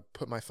 and I would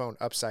put my phone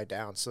upside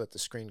down so that the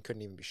screen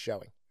couldn't even be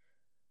showing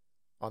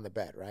on the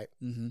bed, right?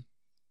 Mm-hmm.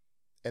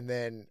 And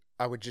then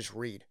I would just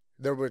read.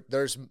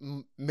 There's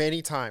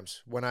many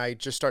times when I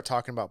just start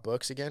talking about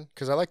books again,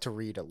 because I like to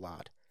read a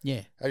lot.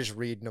 Yeah. I just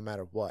read no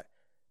matter what.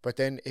 But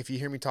then if you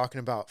hear me talking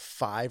about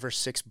 5 or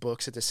 6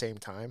 books at the same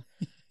time,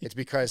 it's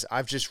because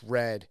I've just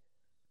read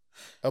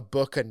a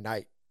book a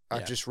night.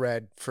 I've just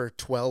read for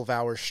 12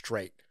 hours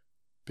straight,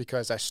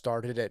 because I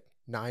started at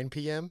 9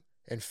 p.m.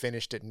 and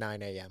finished at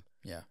 9 a.m.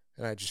 Yeah.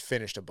 And I just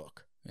finished a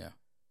book. Yeah.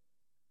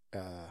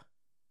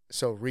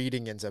 So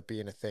reading ends up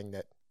being a thing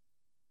that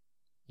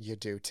you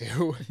do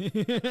too.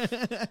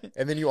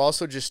 And then you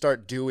also just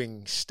start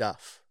doing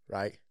stuff,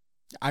 right?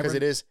 Because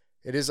it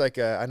is like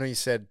I know you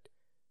said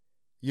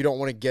you don't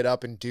want to get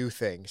up and do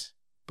things,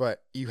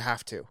 but you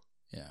have to.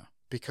 Yeah.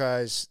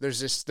 Because there's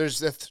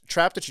this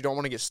trap that you don't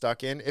want to get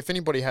stuck in. If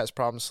anybody has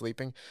problems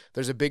sleeping,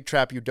 there's a big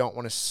trap you don't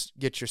want to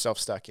get yourself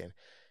stuck in.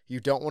 You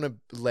don't want to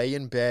lay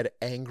in bed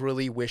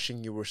angrily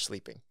wishing you were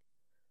sleeping,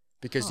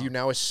 because you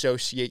now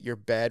associate your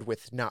bed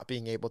with not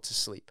being able to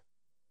sleep.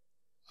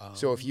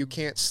 So if you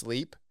can't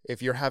sleep,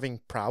 if you're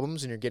having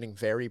problems and you're getting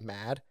very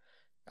mad,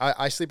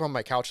 I sleep on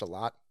my couch a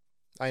lot.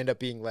 I end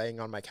up laying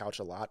on my couch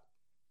a lot,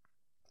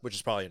 which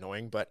is probably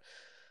annoying, but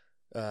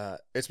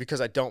it's because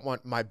I don't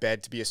want my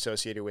bed to be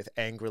associated with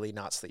angrily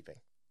not sleeping.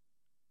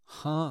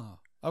 Huh.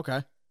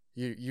 Okay.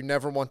 You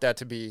never want that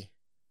to be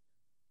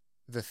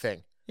the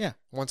thing. Yeah.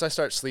 Once I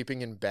start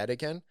sleeping in bed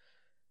again,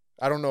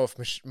 I don't know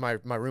if my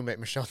roommate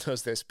Michelle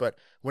knows this, but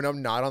when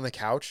I'm not on the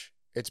couch,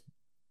 it's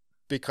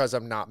because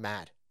I'm not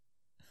mad.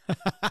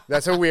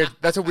 That's a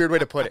weird way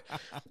to put it.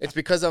 It's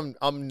because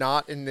I'm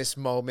not in this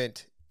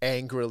moment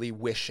angrily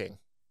wishing.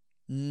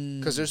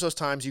 Because there's those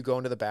times you go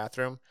into the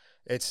bathroom,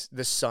 it's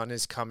the sun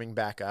is coming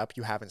back up,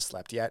 you haven't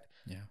slept yet.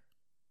 Yeah.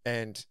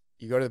 And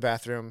you go to the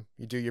bathroom,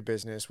 you do your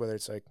business, whether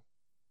it's like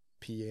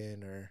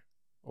peeing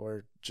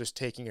or just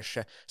taking a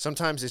shower.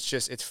 Sometimes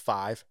it's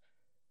 5,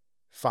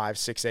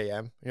 6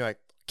 a.m. You're like,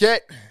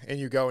 get, and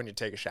you go and you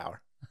take a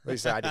shower. At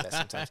least I do that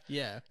sometimes.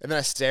 Yeah. And then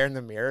I stare in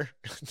the mirre.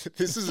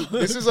 This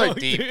is like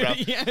deep, bro.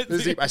 Yeah, This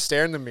is deep. I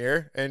stare in the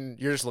mirror and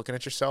you're just looking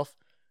at yourself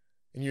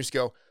and you just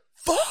go,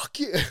 fuck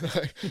you.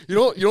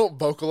 You don't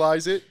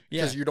vocalize it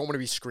because you don't want to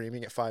be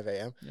screaming at 5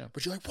 a.m. Yeah.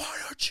 But you're like, why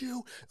aren't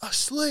you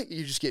asleep?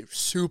 You just get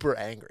super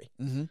angry.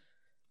 Mm-hmm.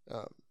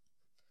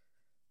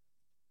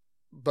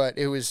 But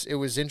it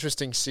was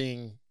interesting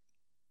seeing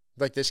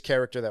like this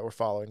character that we're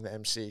following, the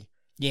MC.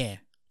 Yeah.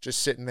 Just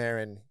sitting there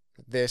and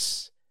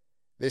this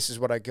is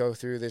what I go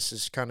through. This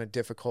is kind of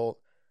difficult.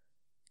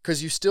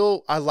 Because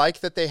I like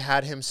that they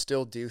had him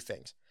still do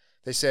things.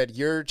 They said,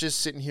 you're just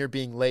sitting here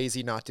being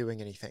lazy, not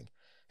doing anything.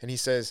 And he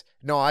says,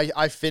 no,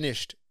 I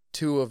finished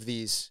 2 of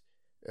these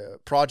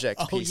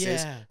project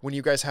pieces when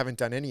you guys haven't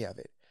done any of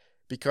it.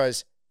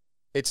 Because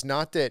it's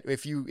not that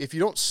if you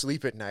don't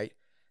sleep at night,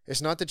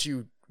 it's not that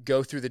you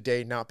go through the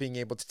day not being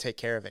able to take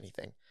care of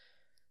anything.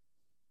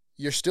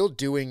 You're still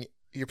putting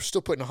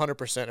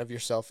 100% of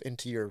yourself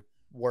into your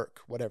work,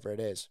 whatever it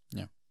is.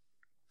 Yeah.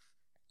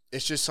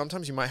 It's just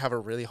sometimes you might have a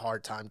really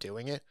hard time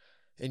doing it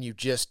and you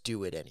just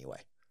do it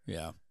anyway.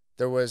 Yeah.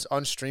 There was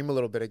on stream a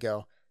little bit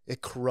ago,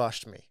 it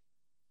crushed me.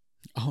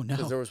 Oh, no.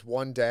 Because there was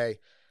one day,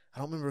 I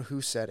don't remember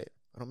who said it.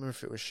 I don't remember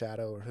if it was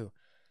Shadow or who.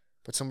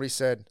 But somebody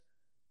said,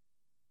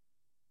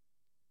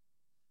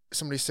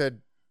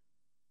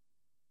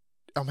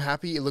 I'm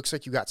happy it looks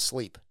like you got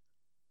sleep.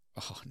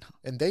 Oh, no.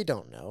 And they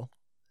don't know.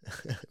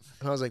 And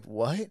I was like,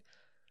 what? And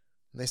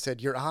they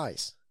said, your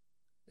eyes.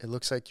 It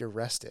looks like you're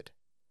rested.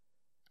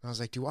 And I was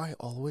like, do I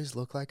always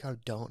look like I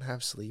don't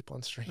have sleep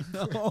on stream?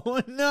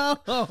 Oh, no.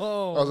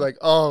 I was like,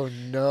 oh,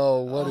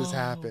 no. What has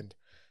happened?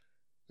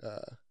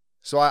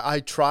 So I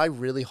try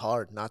really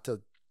hard not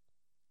to,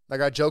 like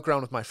I joke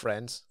around with my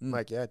friends. I'm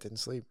like, yeah, I didn't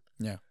sleep.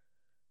 Yeah.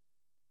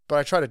 But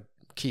I try to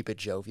keep it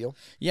jovial.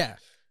 Yeah.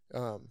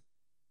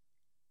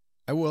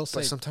 I will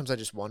say. But sometimes I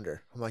just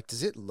wonder. I'm like,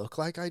 does it look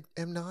like I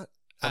am not?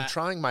 I'm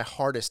trying my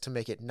hardest to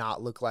make it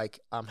not look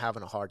like I'm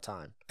having a hard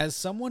time. As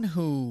someone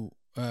who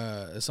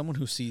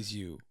sees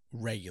you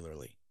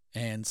regularly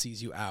and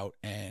sees you out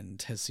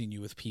and has seen you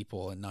with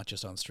people and not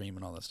just on stream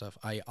and all that stuff,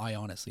 I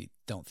honestly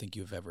don't think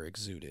you've ever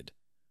exuded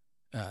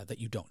that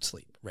you don't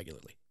sleep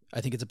regularly.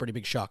 I think it's a pretty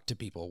big shock to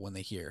people when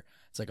they hear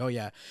it's like, oh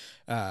yeah,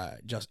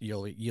 just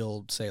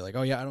you'll say like,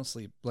 oh yeah, I don't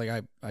sleep. Like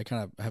I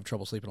kind of have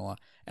trouble sleeping a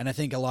lot, and I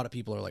think a lot of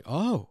people are like,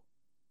 oh.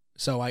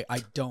 So I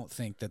don't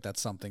think that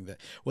that's something that.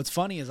 What's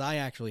funny is I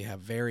actually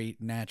have very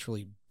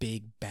naturally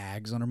big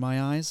bags under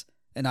my eyes,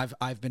 and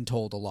I've been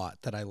told a lot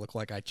that I look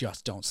like I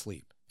just don't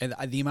sleep. And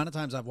the amount of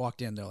times I've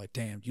walked in, they're like,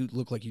 "Damn, you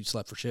look like you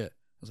slept for shit."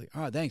 I was like,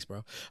 "All right, thanks,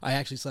 bro. I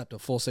actually slept a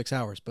full 6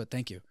 hours, but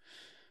thank you."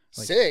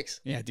 Like,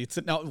 6? Yeah, dude.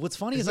 So, no, what's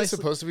funny is it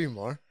supposed to be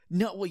more?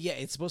 No, well, yeah,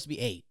 it's supposed to be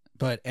 8,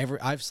 but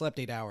I've slept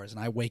 8 hours and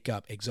I wake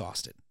up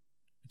exhausted.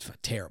 It's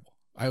terrible.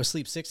 I would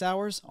sleep 6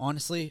 hours.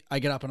 Honestly, I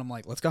get up and I'm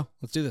like, "Let's go,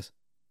 let's do this."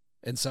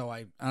 And so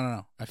I don't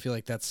know. I feel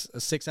like that's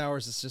 6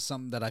 hours. It's just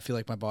something that I feel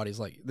like my body's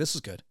like, this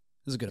is good.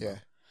 This is good. Yeah.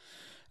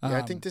 Yeah,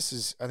 I think this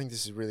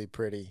is really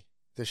pretty.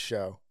 This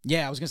show.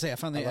 Yeah, I was gonna say I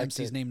found the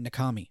MC's name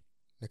Nakami.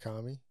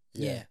 Nakami.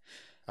 Yeah.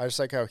 I just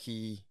like how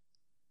he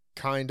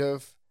kind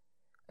of.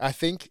 I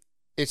think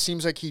it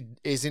seems like he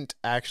isn't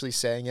actually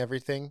saying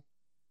everything,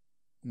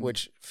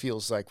 which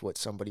feels like what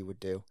somebody would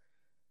do.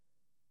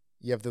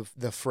 You have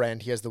the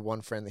friend. He has the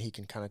one friend that he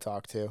can kind of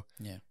talk to.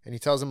 Yeah. And he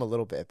tells him a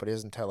little bit, but he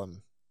doesn't tell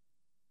him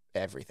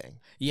everything.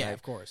 Yeah, right?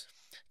 Of course.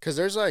 Because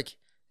there's like,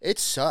 it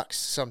sucks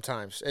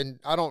sometimes, and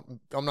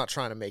I'm not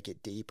trying to make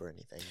it deep or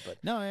anything, but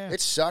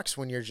it sucks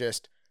when you're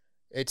just,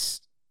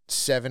 it's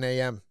 7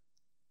 a.m.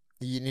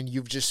 and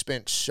you've just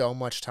spent so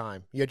much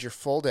time. You had your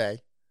full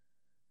day,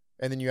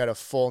 and then you had a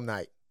full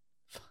night,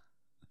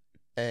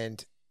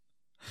 and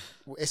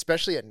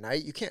especially at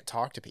night, you can't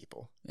talk to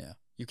people. Yeah,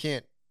 you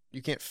can't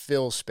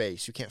fill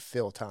space. You can't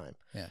fill time.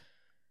 Yeah.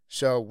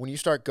 So when you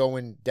start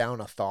going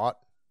down a thought,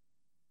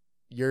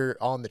 you're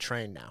on the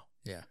train now.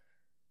 Yeah.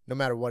 No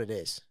matter what it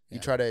is.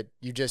 Yeah.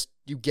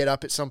 You get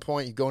up at some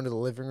point, you go into the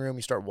living room,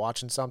 you start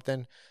watching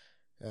something.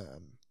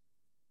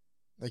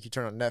 Like you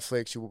turn on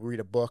Netflix, you read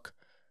a book,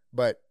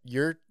 but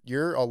you're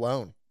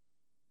alone.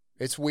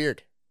 It's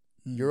weird.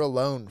 You're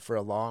alone for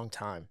a long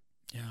time.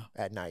 Yeah.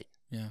 At night.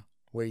 Yeah.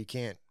 Where you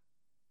can't.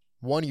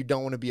 One, you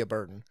don't want to be a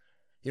burden.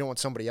 You don't want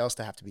somebody else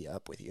to have to be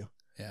up with you.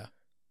 Yeah.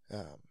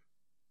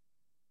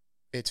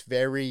 It's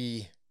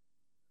very,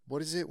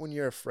 what is it when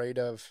you're afraid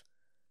of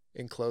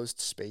enclosed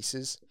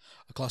spaces?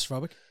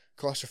 Claustrophobic?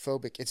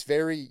 It's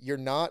very, you're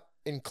not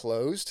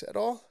enclosed at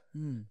all,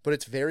 but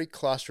it's very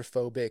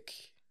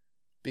claustrophobic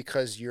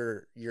because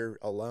you're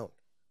alone.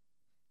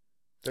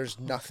 There's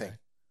nothing.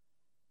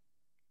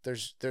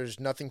 There's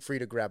nothing for you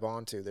to grab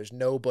onto. There's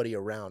nobody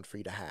around for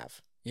you to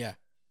have. Yeah.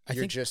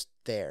 You're just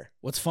there.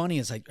 What's funny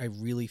is I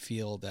really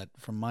feel that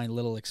from my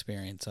little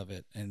experience of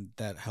it, and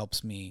that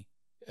helps me,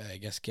 I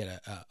guess, get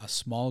a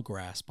small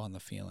grasp on the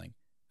feeling.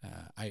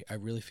 I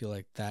really feel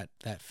like that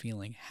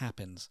feeling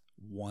happens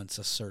once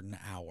a certain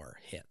hour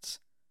hits.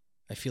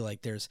 I feel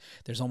like there's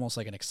almost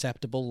like an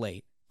acceptable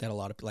late that a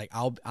lot of like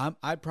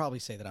I'd probably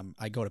say that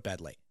I go to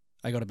bed late.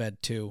 I go to bed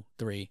 2,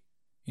 3,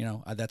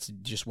 that's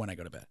just when I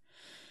go to bed,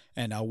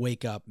 and I'll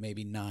wake up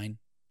maybe 9.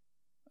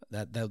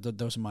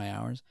 Those are my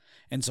hours,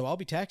 and so I'll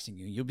be texting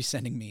you. You'll be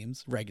sending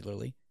memes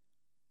regularly,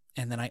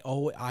 and then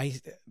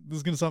this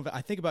is gonna sound.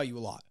 I think about you a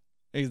lot.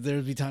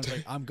 There'll be times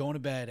like I'm going to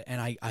bed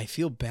and I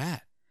feel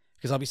bad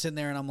because I'll be sitting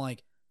there and I'm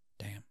like,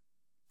 damn.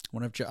 I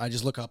wonder if I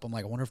just look up. I'm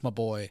like, I wonder if my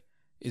boy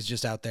is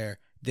just out there.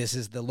 This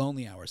is the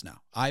lonely hours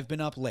now. I've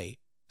been up late,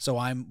 so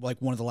I'm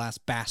like one of the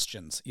last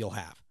bastions you'll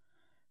have,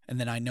 and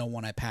then I know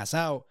when I pass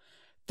out.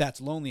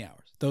 That's lonely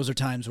hours. Those are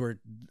times where,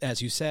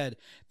 as you said,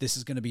 this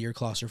is going to be your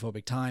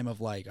claustrophobic time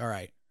of like, all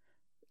right,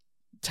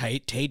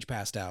 Tage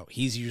passed out.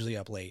 He's usually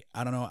up late.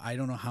 I don't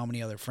know how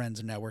many other friends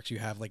and networks you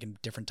have like in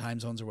different time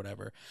zones or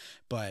whatever,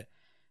 but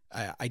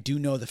I do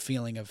know the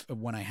feeling of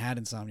when I had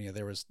insomnia.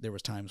 There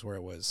was times where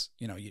it was,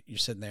 you're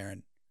sitting there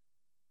and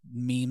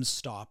memes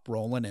stop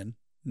rolling in.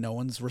 No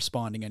one's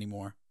responding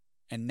anymore,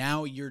 and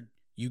now you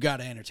got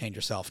to entertain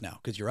yourself now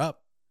because you're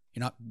up.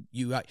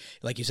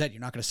 Like you said,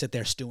 you're not going to sit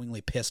there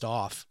stewingly pissed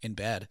off in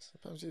bed.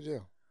 Sometimes you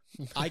do.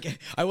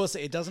 I will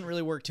say it doesn't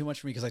really work too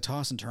much for me because I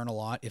toss and turn a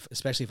lot,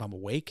 especially if I'm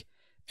awake,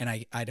 and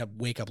I'd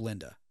wake up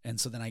Linda, and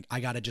so then I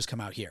got to just come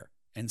out here.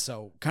 And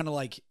so kind of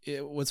like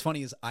what's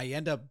funny is I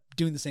end up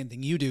doing the same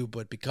thing you do,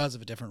 but because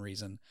of a different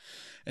reason.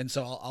 And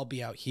so I'll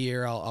be out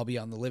here, I'll be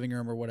out in the living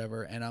room or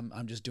whatever, and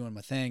I'm just doing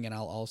my thing, and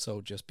I'll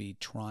also just be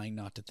trying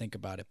not to think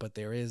about it. But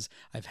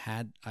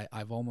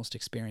I've almost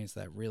experienced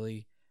that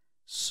really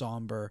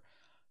somber,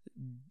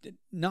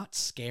 not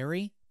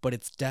scary, but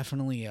it's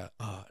definitely a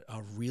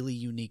really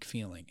unique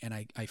feeling. And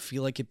I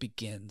feel like it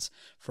begins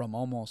from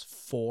almost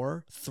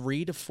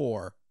 3 to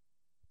 4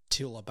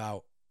 till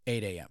about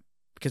 8 a.m.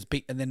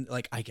 And then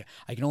like I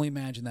can only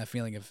imagine that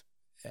feeling of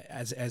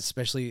as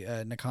especially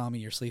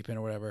Nakami, you're sleeping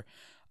or whatever.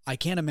 I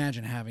can't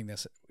imagine having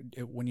this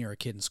when you're a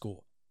kid in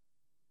school.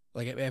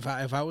 Like if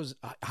I was,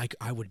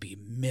 I would be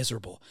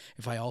miserable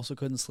if I also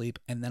couldn't sleep.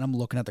 And then I'm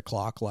looking at the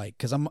clock, like,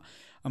 cause I'm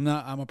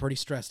a pretty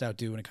stressed out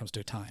dude when it comes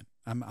to time.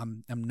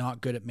 I'm not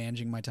good at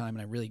managing my time.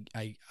 And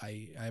I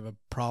have a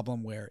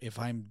problem where if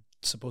I'm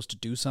supposed to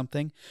do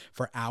something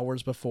for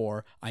hours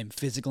before, I'm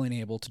physically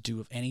unable to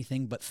do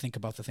anything but think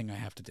about the thing I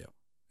have to do.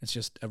 It's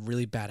just a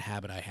really bad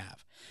habit I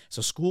have.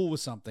 So school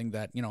was something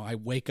that, I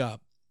wake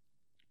up.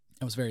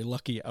 I was very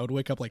lucky. I would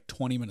wake up like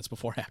 20 minutes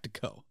before I have to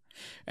go,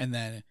 and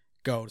then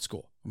go to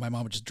school. My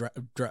mom would just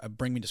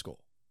bring me to school.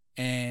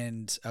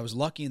 And I was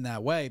lucky in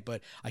that way,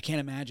 but I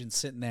can't imagine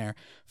sitting there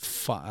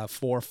 4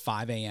 or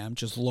 5 a.m.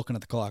 just looking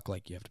at the clock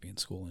like you have to be in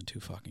school in 2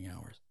 fucking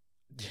hours.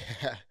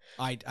 Yeah.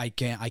 I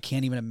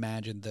can't even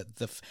imagine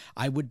that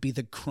I would be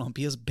the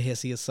grumpiest,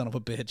 pissiest son of a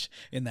bitch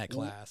in that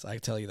class. I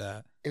tell you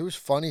that. It was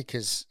funny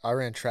because I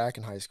ran track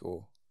in high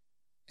school,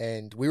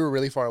 and we were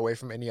really far away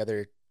from any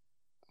other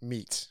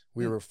meets.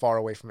 We were far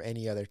away from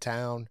any other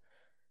town.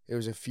 It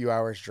was a few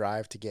hours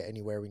drive to get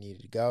anywhere we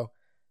needed to go.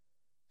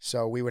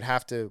 So we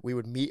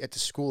would meet at the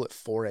school at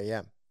 4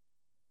 a.m.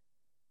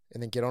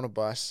 and then get on a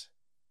bus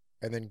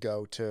and then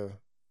go to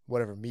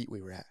whatever meet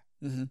we were at.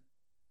 Mm-hmm.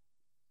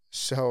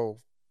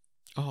 So,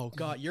 oh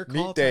God, your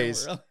meet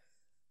days,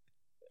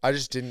 I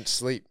just didn't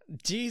sleep.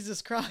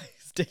 Jesus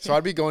Christ. Damn. So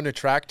I'd be going to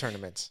track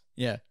tournaments.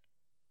 Yeah.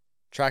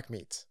 Track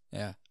meets.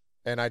 Yeah.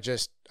 And I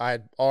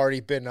had already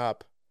been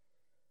up.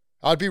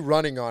 I'd be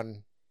running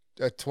on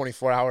a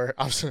 24-hour.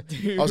 I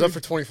was up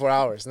for 24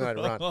 hours, and then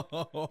I'd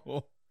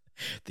run.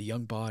 The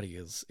young body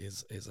is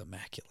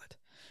immaculate.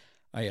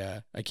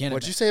 I can't.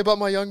 What'd you say about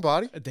my young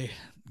body?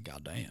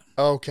 Goddamn.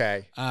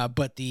 Okay.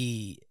 But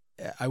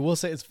I will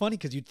say it's funny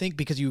because you'd think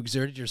because you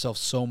exerted yourself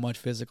so much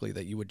physically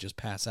that you would just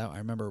pass out. I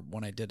remember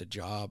when I did a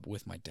job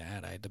with my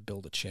dad, I had to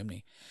build a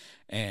chimney,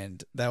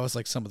 and that was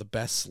like some of the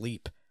best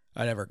sleep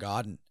I'd ever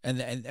gotten.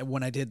 And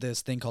when I did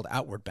this thing called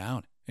Outward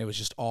Bound, it was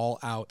just all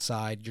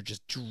outside. You're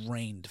just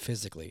drained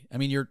physically. I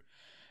mean, your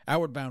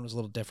Outward Bound was a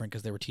little different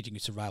because they were teaching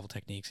you survival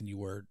techniques, and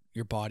your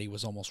body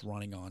was almost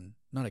running on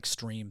not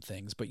extreme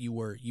things, but you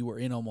were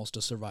in almost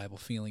a survival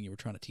feeling. You were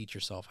trying to teach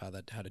yourself how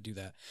to do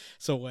that.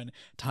 So when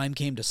time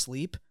came to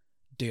sleep,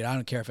 dude, I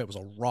don't care if it was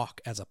a rock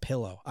as a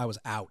pillow, I was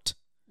out.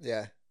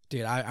 Yeah.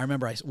 Dude, I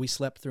remember we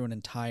slept through an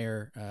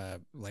entire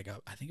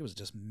I think it was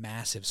just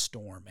massive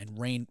storm,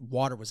 and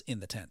water was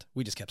in the tent.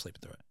 We just kept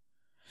sleeping through it.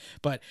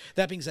 But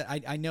that being said,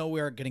 I know we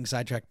are getting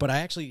sidetracked, but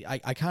I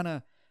kind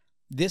of,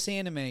 this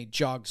anime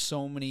jogged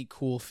so many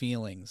cool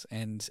feelings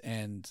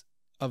and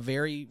a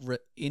very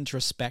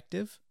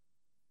introspective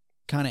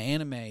kind of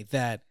anime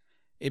that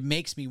it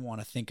makes me want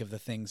to think of the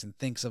things and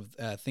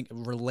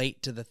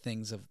relate to the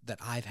things that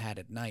I've had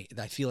at night.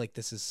 I feel like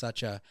this is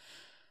such a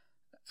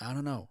I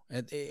don't know.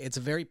 It's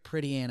a very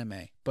pretty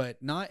anime,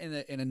 but not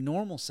in a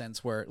normal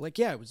sense where, like,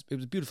 yeah, it was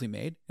beautifully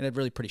made. It had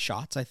really pretty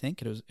shots. I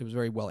think it was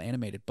very well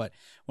animated. But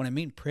when I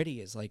mean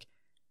pretty is like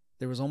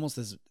there was almost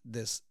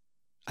this.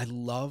 I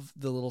love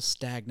the little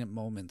stagnant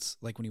moments,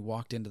 like when he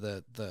walked into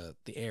the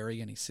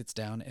area and he sits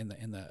down in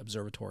the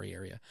observatory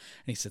area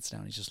and he sits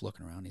down. He's just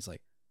looking around. He's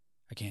like,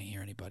 I can't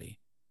hear anybody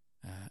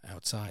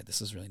outside.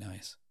 This is really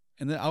nice.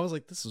 And then I was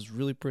like, this is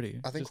really pretty.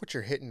 I think what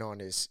you're hitting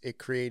on is it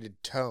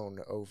created tone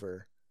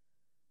over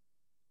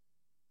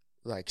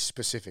like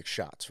specific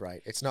shots,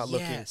 right? It's not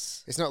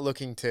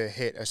looking to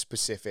hit a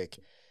specific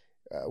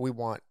we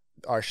want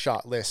our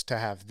shot list to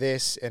have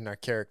this and our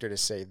character to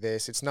say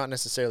this. It's not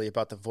necessarily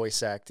about the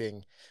voice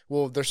acting.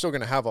 Well, they're still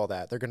going to have all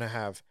that. They're going to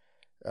have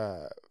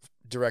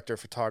director of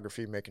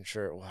photography making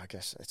sure, well, I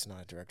guess it's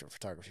not a director of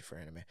photography for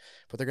anime,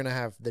 but they're going to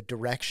have the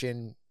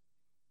direction.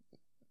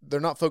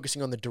 They're not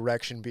focusing on the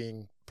direction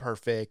being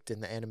perfect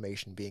and the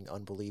animation being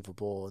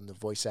unbelievable and the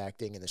voice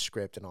acting and the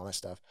script and all that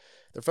stuff.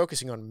 They're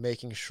focusing on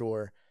making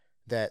sure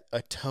that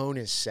a tone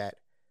is set,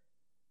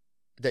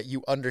 that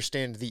you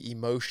understand the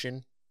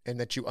emotion and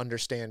that you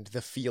understand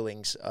the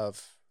feelings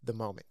of the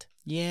moment.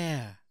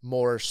 Yeah.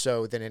 More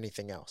so than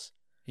anything else.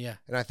 Yeah.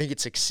 And I think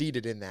it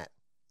succeeded in that.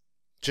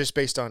 Just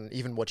based on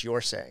even what you're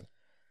saying.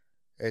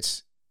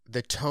 It's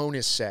the tone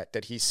is set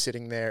that he's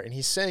sitting there and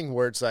he's saying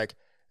words like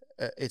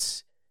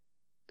it's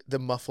the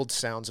muffled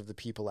sounds of the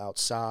people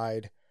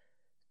outside.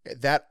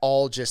 That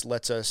all just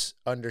lets us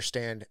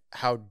understand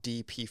how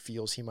deep he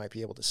feels he might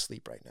be able to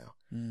sleep right now.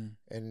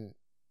 And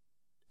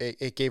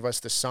it gave us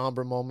the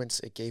somber moments.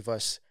 It gave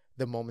us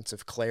the moments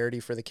of clarity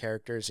for the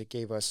characters. It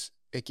gave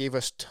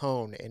us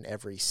tone in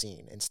every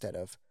scene instead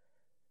of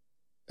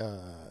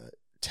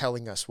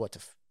telling us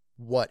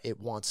what it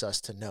wants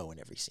us to know in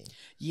every scene.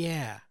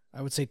 Yeah.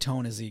 I would say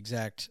tone is the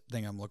exact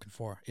thing I'm looking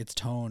for. Its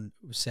tone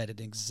set an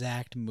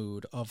exact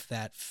mood of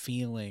that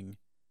feeling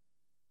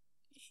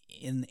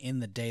in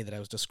the day that I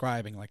was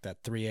describing, like that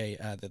 3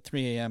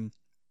 a.m.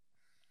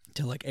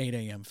 to like 8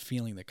 a.m.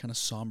 feeling, that kind of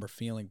somber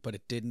feeling, but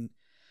it didn't,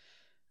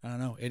 I don't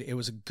know, it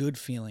was a good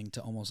feeling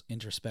to almost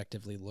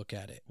introspectively look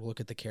at it. Look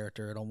at the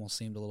character. It almost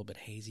seemed a little bit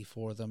hazy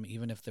for them,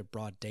 even if they're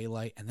broad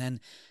daylight. And then,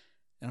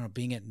 I don't know,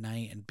 being at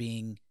night and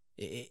being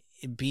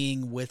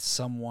with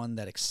someone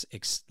that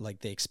like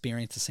they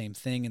experienced the same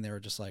thing and they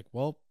were just like,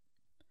 well,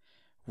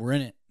 we're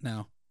in it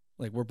now.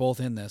 Like, we're both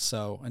in this.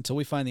 So until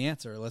we find the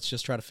answer, let's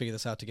just try to figure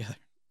this out together.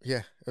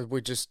 Yeah.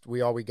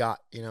 We all we got,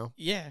 you know?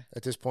 Yeah.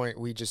 At this point,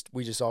 we just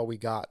all we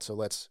got. So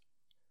let's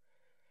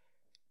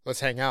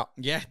hang out.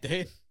 Yeah,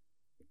 dude.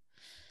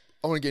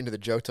 I want to get into the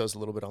Johtos a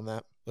little bit on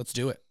that. Let's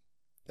do it.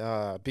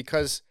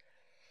 Because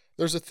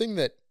there's a thing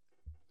that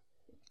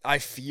I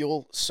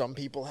feel some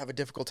people have a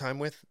difficult time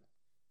with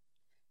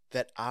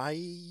that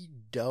I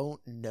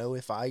don't know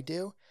if I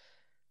do,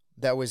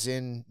 that was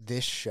in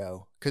this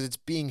show, because it's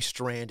being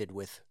stranded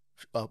with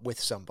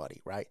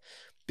somebody, right?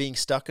 Being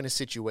stuck in a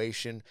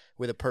situation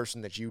with a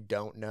person that you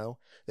don't know.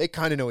 They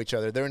kind of know each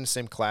other. They're in the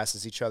same class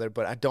as each other,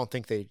 but I don't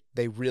think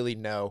they really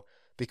know,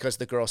 because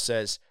the girl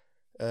says,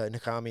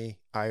 Nakami,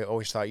 I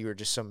always thought you were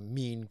just some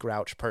mean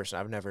grouch person.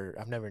 I've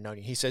never known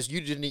you. He says,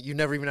 you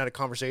never even had a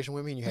conversation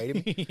with me and you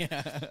hated me?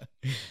 Yeah.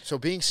 So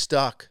being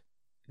stuck,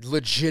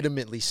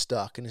 legitimately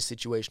stuck in a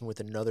situation with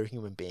another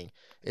human being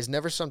is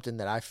never something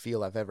that I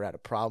feel I've ever had a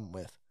problem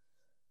with.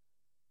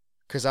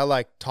 Because I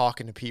like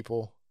talking to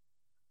people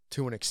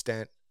to an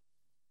extent,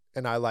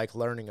 and I like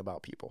learning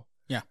about people.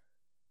 Yeah.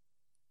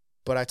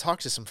 But I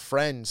talk to some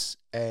friends,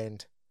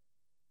 and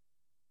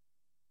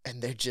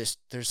there's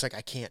like,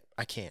 I can't.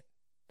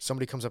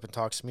 Somebody comes up and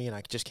talks to me, and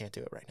I just can't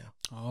do it right now.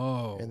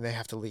 Oh. And they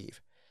have to leave.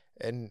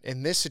 And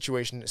in this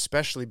situation,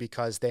 especially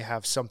because they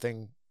have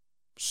something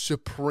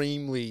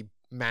supremely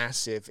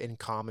massive in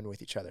common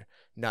with each other,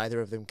 neither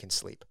of them can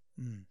sleep.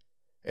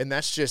 And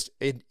that's just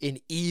an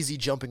easy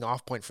jumping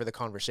off point for the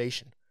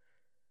conversation.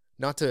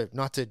 Not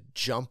to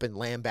jump and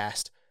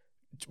lambast,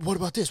 what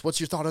about this? What's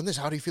your thought on this?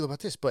 How do you feel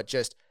about this? But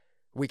just,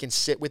 we can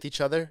sit with each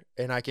other,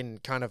 and I can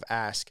kind of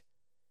ask,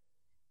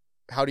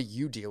 how do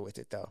you deal with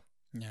it, though?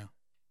 Yeah.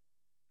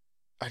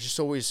 I just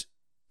always,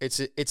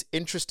 it's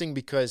interesting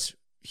because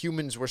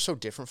humans, we're so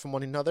different from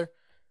one another.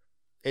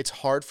 It's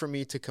hard for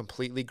me to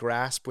completely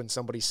grasp when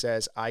somebody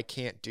says, I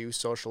can't do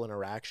social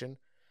interaction.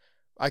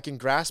 I can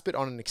grasp it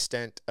on an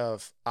extent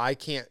of, I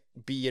can't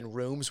be in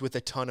rooms with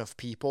a ton of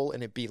people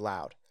and it be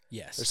loud.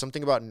 Yes. There's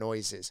something about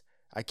noises.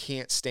 I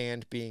can't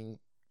stand being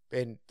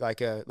in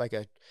like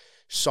a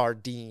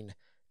sardine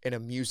in a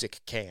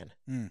music can.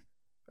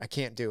 I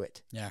can't do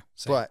it. Yeah.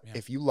 Same. But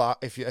yeah.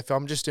 If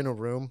I'm just in a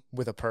room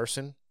with a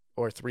person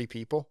or 3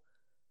 people,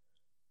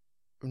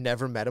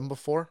 never met them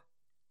before,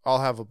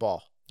 I'll have a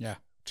ball. Yeah.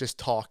 Just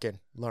talking,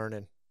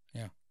 learning.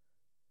 Yeah.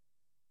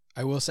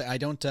 I will say, I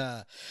don't,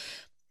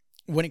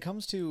 when it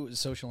comes to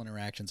social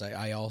interactions,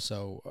 I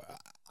also,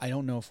 I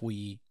don't know if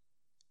we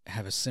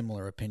have a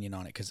similar opinion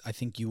on it, because I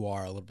think you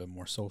are a little bit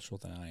more social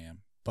than I am.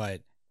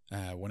 But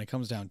when it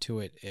comes down to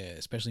it,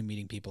 especially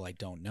meeting people I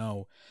don't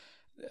know,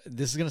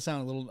 this is going to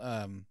sound a little,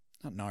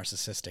 not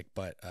narcissistic,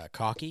 but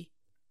cocky.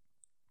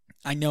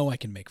 I know I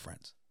can make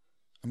friends.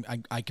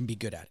 I can be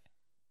good at it.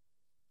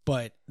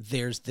 But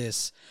there's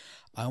this,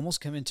 I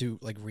almost come into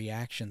like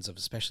reactions of,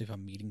 especially if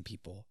I'm meeting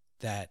people,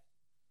 that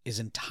is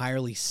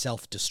entirely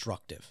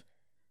self-destructive.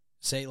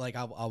 Say like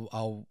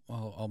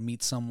I'll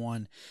meet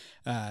someone,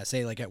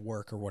 say like at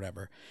work or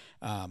whatever,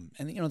 and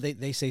you know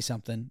they say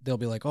something. They'll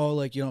be like, oh,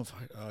 like, you know,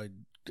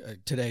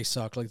 today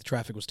sucked, like the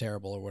traffic was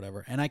terrible or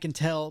whatever, and I can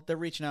tell they're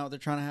reaching out, they're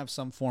trying to have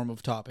some form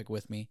of topic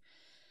with me,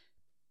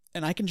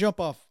 and I can jump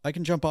off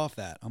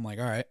that. I'm like,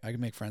 all right, I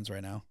can make friends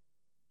right now.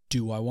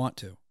 Do I want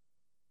to?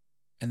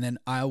 And then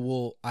I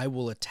will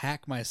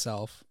attack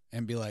myself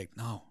and be like,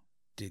 no,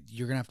 dude,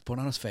 you're going to have to put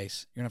on a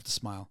face. You're going to have to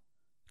smile.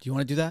 Do you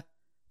want to do that?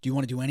 Do you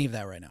want to do any of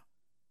that right now?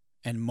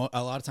 And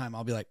a lot of time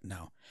I'll be like,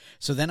 no.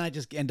 So then I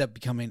just end up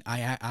becoming,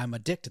 I'm a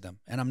dick to them.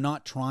 And I'm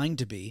not trying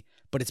to be,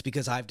 but it's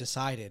because I've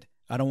decided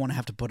I don't want to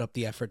have to put up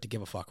the effort to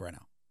give a fuck right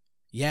now.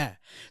 Yeah.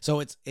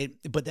 So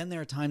but then there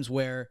are times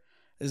where,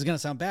 this is going to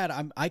sound bad,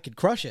 I could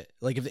crush it.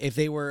 Like if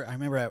they were, I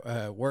remember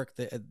at work,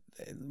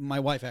 my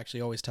wife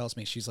actually always tells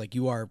me, she's like,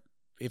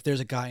 if there's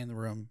a guy in the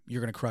room,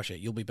 you're going to crush it.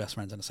 You'll be best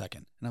friends in a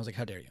second. And I was like,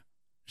 how dare you?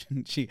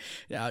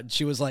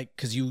 She was like,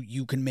 because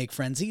you can make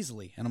friends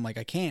easily. And I'm like,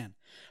 I can.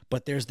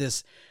 But there's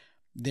this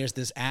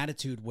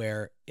attitude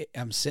where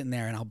I'm sitting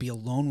there and I'll be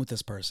alone with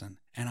this person.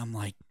 And I'm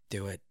like,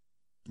 do it.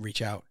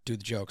 Reach out. Do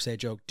the joke. Say a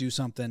joke. Do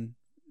something.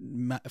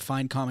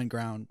 Find common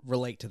ground.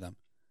 Relate to them.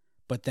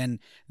 But then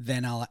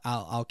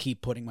I'll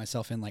keep putting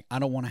myself in, like, I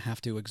don't want to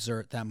have to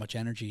exert that much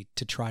energy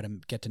to try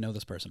to get to know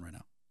this person right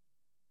now.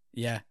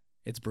 Yeah.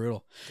 It's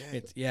brutal.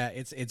 Dang.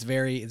 It's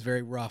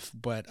very rough,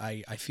 but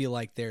I feel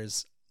like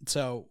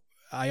so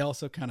I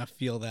also kind of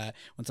feel that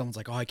when someone's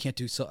like, oh, I can't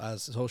do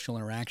social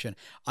interaction,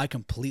 I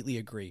completely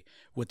agree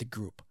with the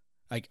group.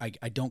 I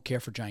don't care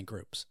for giant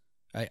groups.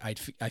 I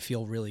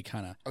feel really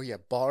kind of. Oh yeah,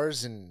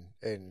 bars and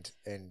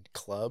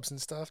clubs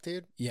and stuff,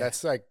 dude. Yeah,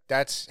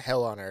 that's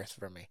hell on earth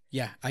for me.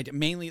 Yeah, I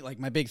mainly, like,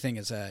 my big thing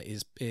is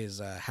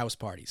house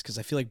parties, because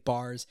I feel like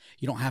bars,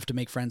 you don't have to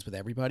make friends with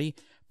everybody,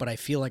 but I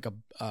feel like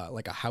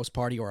a house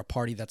party or a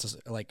party that's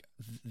like,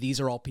 these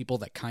are all people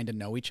that kind of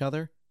know each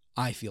other.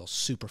 I feel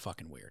super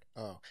fucking weird.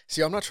 Oh,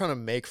 see, I'm not trying to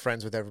make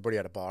friends with everybody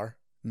at a bar.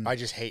 I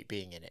just hate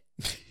being in it.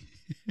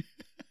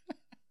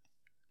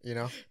 You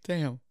know?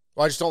 Damn.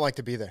 Well, I just don't like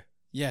to be there.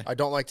 Yeah. I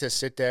don't like to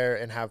sit there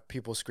and have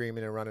people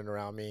screaming and running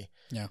around me.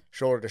 Yeah.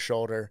 Shoulder to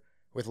shoulder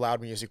with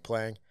loud music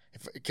playing.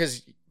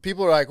 Because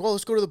people are like, well,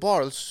 let's go to the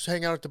bar. Let's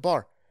hang out at the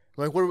bar.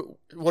 I'm like,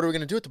 what are we going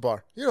to do at the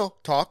bar? You know,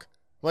 talk.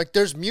 I'm like,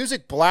 there's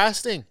music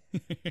blasting.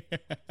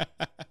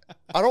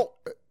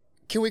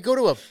 Can we go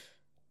to a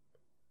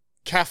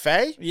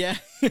cafe? Yeah.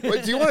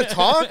 Wait, do you want to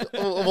talk?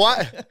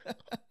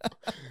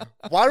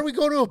 Why do we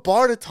go to a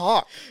bar to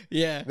talk?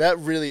 Yeah.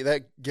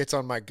 That gets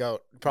on my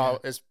goat.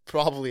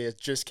 It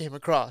just came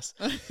across.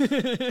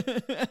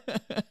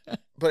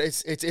 But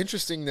it's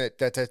interesting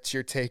that's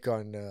your take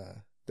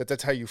on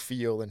that's how you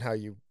feel and how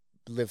you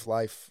live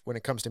life when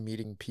it comes to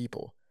meeting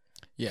people.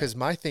 Yeah. Because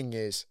my thing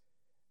is,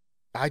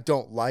 I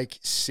don't like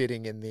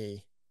sitting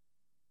in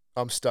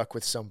I'm stuck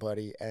with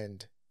somebody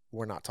and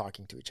we're not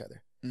talking to each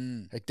other.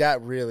 Like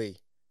that really,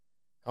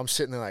 I'm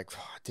sitting there like,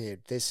 oh,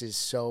 dude, this is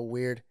so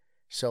weird,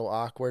 so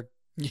awkward.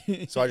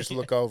 So I just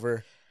look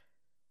over,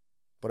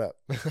 what up?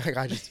 Like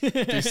I just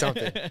do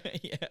something.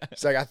 Yeah.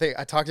 It's like, I think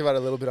I talked about it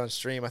a little bit on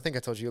stream. I think I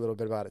told you a little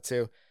bit about it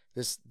too.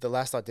 The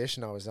last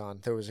audition I was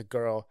on, there was a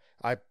girl,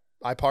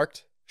 I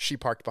parked, she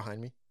parked behind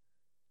me.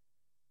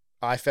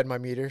 I fed my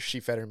meter, she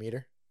fed her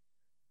meter.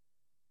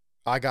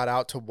 I got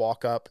out to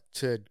walk up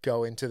to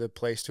go into the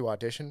place to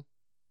audition.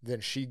 Then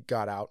she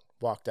got out,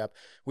 walked up.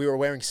 We were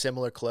wearing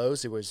similar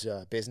clothes. It was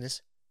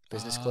business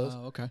clothes.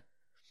 Okay.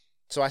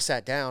 So I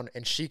sat down,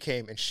 and she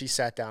came, and she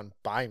sat down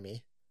by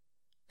me.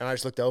 And I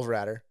just looked over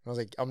at her. I was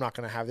like, I'm not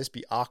going to have this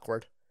be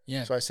awkward.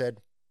 Yeah. So I said,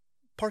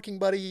 parking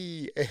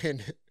buddy.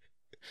 And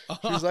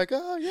she was like,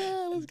 oh,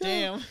 yeah, let's go.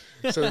 Damn.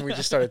 So then we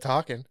just started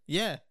talking.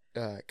 Yeah.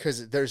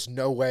 Because there's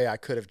no way I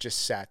could have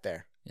just sat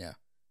there. Yeah.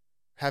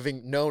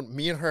 Having known,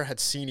 me and her had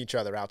seen each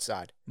other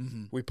outside.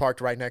 Mm-hmm. We parked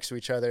right next to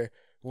each other.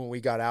 When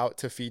we got out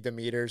to feed the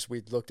meters,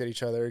 we looked at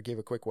each other, gave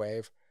a quick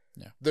wave.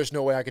 Yeah. There's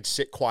no way I could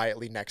sit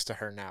quietly next to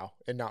her now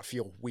and not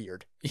feel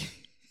weird.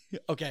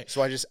 Okay.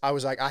 So I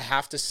was like, I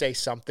have to say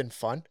something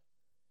fun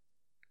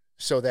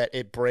so that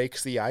it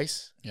breaks the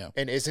ice. Yeah.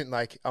 And isn't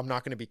like, I'm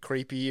not going to be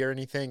creepy or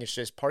anything. It's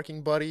just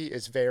parking buddy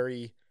is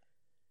very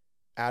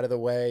out of the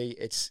way.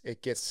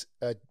 It gets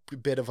a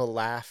bit of a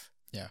laugh.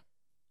 Yeah.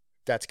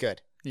 That's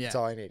good. Yeah. That's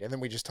all I need. And then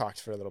we just talked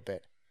for a little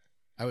bit.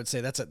 I would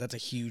say that's a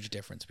huge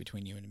difference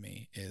between you and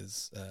me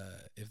is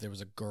if there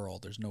was a girl,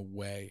 there's no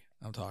way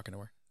I'm talking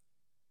to her.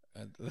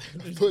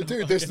 But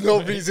dude, there's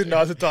no reason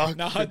not to talk.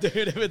 Nah, dude,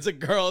 if it's a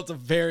girl, it's a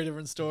very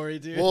different story,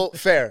 dude. Well,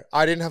 fair.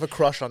 I didn't have a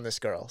crush on this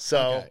girl,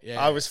 so okay,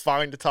 yeah, I was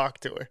fine to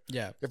talk to her.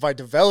 Yeah. If I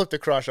developed a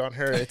crush on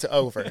her, it's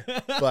over.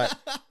 But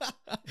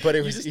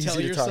it was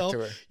easy to talk to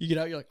her. You get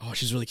out, you're like, oh,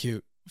 she's really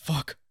cute.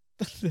 Fuck.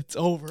 It's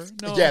over.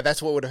 No. Yeah,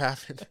 that's what would have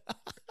happened.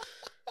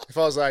 If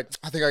I was like,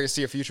 I think I can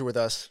see a future with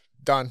us.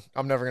 Done.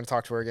 I'm never going to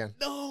talk to her again.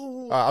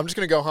 No. I'm just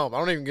gonna go home. I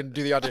don't even gonna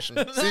do the audition.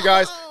 See you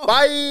guys.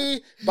 Bye.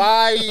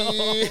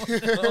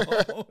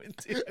 No,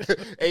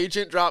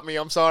 Agent, drop me.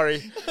 I'm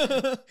sorry.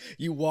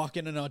 You walk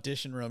in an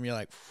audition room, you're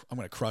like, I'm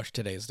gonna crush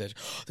today's dish.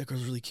 That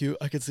girl's really cute.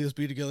 I can see us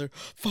be together.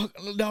 Fuck,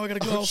 now I gotta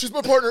go. She's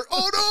my partner.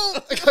 Oh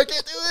no, I can't do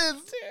this,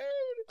 dude.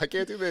 I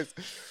can't do this.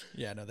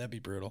 Yeah, no, that'd be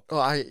brutal. Oh,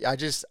 I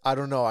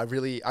don't know. I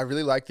really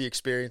like the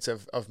experience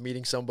of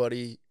meeting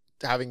somebody,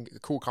 having a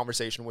cool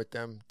conversation with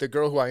them. The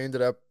girl who I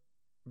ended up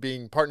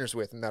being partners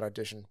with in that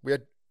audition, we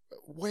had a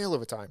whale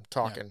of a time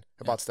talking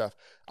about stuff.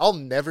 I'll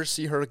never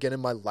see her again in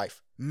my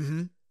life.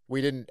 Mm-hmm.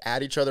 We didn't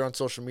add each other on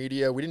social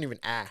media. We didn't even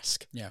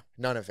ask. Yeah.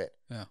 None of it.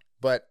 Yeah.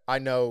 But I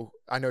know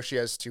she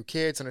has 2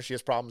 kids. I know she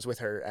has problems with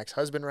her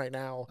ex-husband right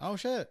now. Oh,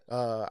 shit.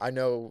 I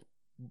know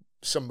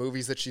some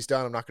movies that she's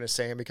done. I'm not going to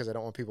say them because I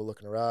don't want people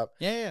looking her up.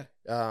 Yeah.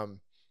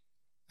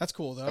 That's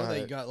cool, though, that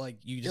you got,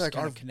 you just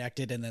kind of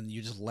connected, and then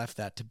you just left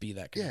that to be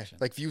that connection.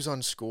 Yeah, views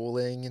on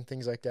schooling and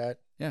things like that.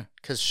 Yeah.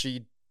 Because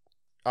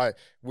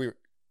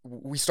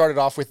we started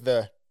off with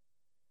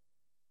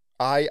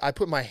I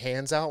put my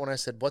hands out when I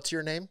said, "What's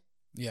your name?"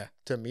 Yeah.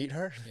 To meet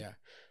her. Yeah.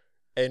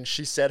 And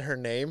she said her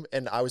name,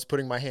 and I was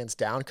putting my hands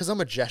down because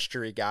I'm a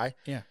gestury guy.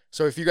 Yeah.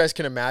 So if you guys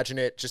can imagine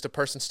it, just a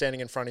person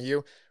standing in front of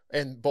you,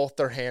 and both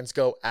their hands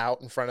go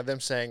out in front of them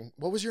saying,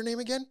 "What was your name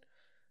again?"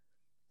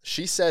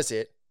 She says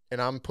it,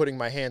 and I'm putting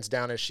my hands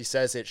down as she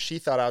says it. She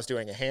thought I was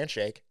doing a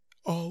handshake.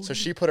 Oh. So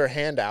she put her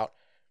hand out,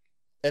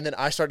 and then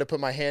I started to put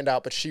my hand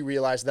out, but she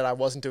realized that I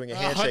wasn't doing a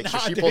handshake, so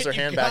she pulls her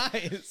hand back.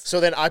 So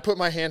then I put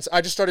my hands,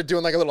 I just started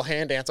doing like a little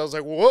hand dance. I was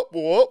like, whoop,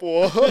 whoop,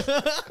 whoop.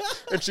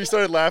 And she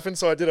started laughing,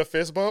 so I did a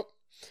fist bump.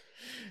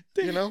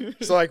 You know?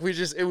 So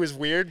it was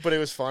weird, but it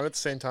was fun at the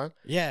same time.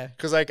 Yeah.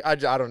 Because I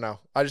don't know.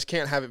 I just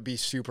can't have it be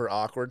super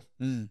awkward.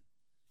 Mm.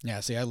 Yeah,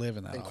 see, I live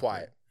in that. And awkward.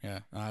 Quiet. Yeah,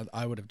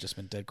 I would have just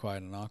been dead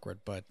quiet and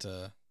awkward, but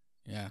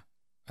yeah,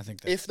 I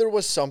think if there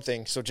was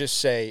something, so just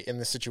say in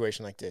the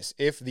situation like this,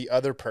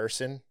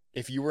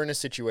 if you were in a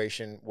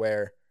situation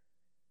where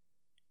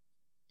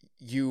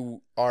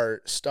you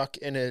are stuck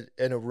in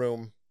a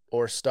room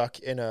or stuck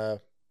in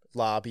a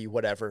lobby,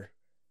 whatever,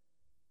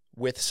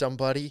 with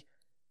somebody,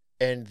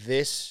 and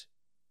this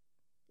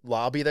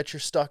lobby that you're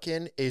stuck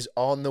in is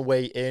on the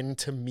way in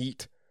to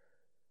meet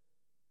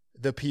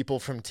the people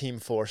from Team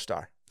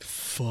 4-Star.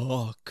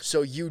 Fuck.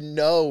 So you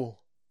know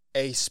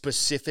a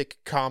specific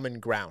common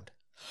ground.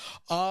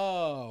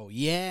 Oh,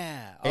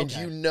 yeah. Okay. And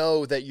you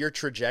know that your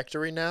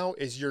trajectory now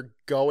is you're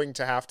going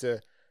to have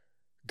to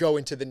go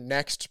into the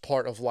next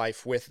part of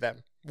life with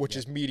them, which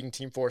is meeting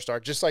Team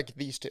 4-Star, just like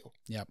these two.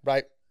 Yep.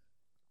 Right?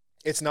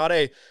 It's not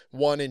a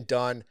one and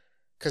done,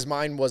 because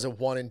mine was a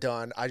one and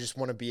done. I just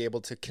want to be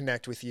able to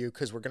connect with you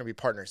because we're going to be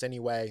partners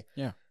anyway.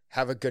 Yeah.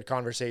 Have a good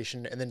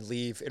conversation and then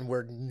leave, and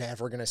we're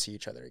never going to see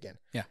each other again.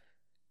 Yeah.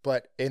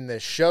 But in the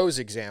show's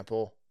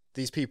example,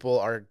 these people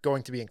are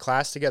going to be in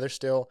class together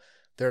still.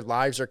 Their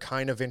lives are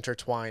kind of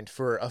intertwined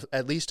for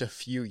at least a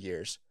few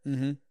years,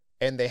 mm-hmm.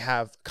 and they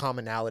have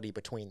commonality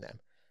between them.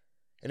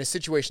 In a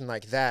situation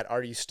like that,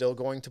 are you still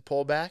going to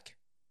pull back?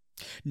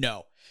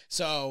 No.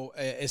 So,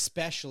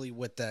 especially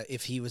with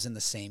if he was in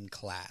the same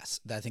class,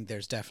 I think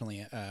there's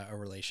definitely a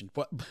relation.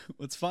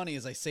 What's funny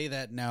is I say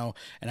that now,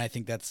 and I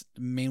think that's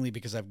mainly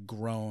because I've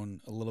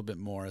grown a little bit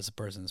more as a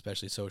person,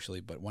 especially socially.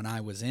 But when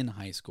I was in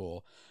high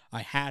school,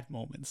 I had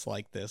moments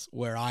like this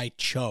where I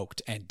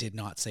choked and did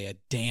not say a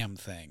damn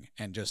thing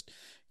and just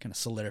kind of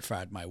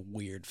solidified my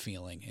weird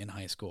feeling in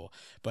high school.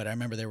 But I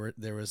remember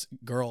there was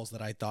girls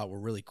that I thought were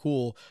really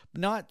cool,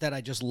 not that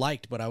I just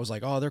liked, but I was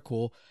like, oh, they're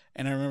cool.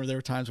 And I remember there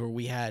were times where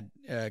we had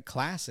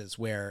classes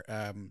where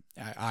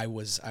I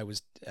was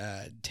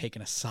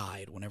taken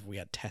aside whenever we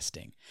had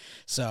testing.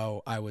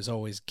 So I was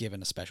always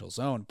given a special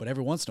zone, but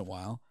every once in a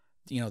while,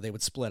 they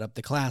would split up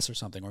the class or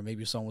something, or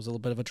maybe someone was a little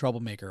bit of a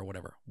troublemaker or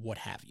whatever, what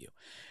have you.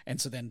 And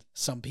so then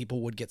some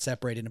people would get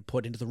separated and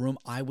put into the room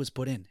I was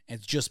put in.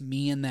 It's just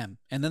me and them.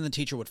 And then the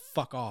teacher would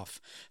fuck off.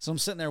 So I'm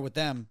sitting there with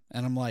them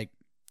and I'm like,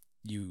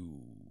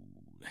 you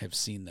have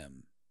seen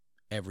them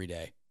every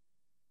day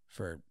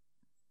for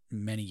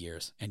many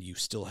years, and you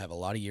still have a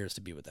lot of years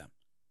to be with them.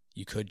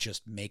 You could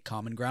just make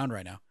common ground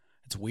right now.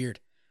 It's weird.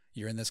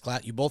 You're in this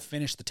class. You both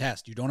finished the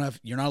test. You're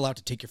not allowed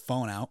to take your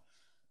phone out.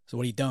 So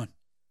what are you doing?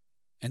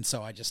 And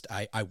so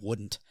I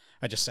wouldn't.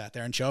 I just sat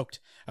there and choked.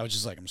 I was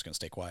just like, I'm just going to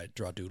stay quiet,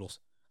 draw doodles.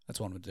 That's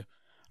what I'm going to do.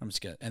 I'm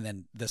just going to, and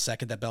then the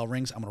second that bell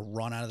rings, I'm going to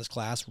run out of this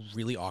class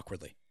really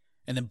awkwardly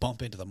and then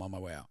bump into them on my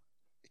way out.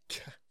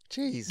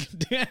 Jeez.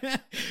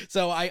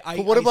 So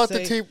But what about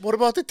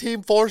the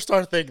Team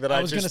 4-Star thing that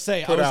I was going to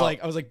say?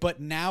 I was like, but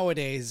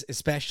nowadays,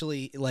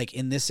 especially like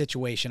in this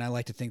situation, I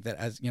like to think that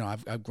as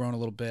I've grown a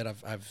little bit.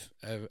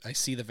 I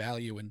see the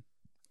value in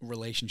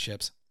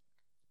relationships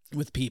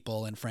with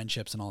people and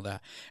friendships and all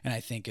that, and I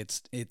think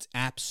it's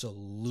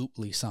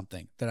absolutely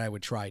something that I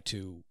would try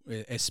to,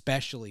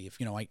 especially if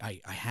I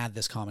had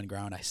this common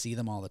ground. I see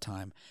them all the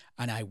time,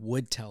 and I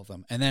would tell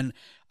them, and then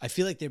I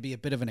feel like there'd be a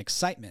bit of an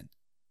excitement.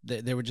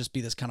 There would just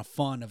be this kind of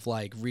fun of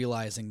like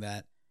realizing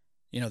that,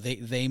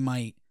 they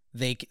might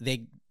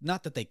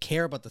not that they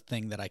care about the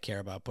thing that I care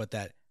about, but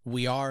that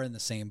we are in the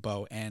same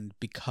boat, and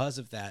because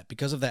of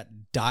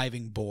that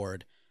diving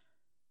board,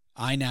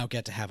 I now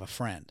get to have a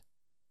friend.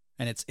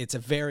 And it's a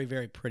very,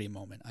 very pretty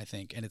moment, I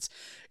think. And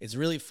it's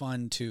really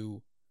fun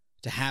to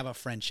have a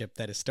friendship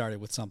that is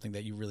started with something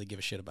that you really give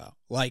a shit about.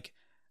 Like,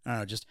 I don't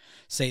know, just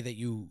say that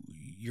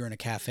you're in a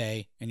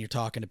cafe and you're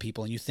talking to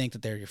people and you think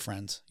that they're your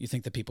friends. You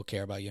think that people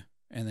care about you.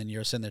 And then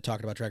you're sitting there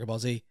talking about Dragon Ball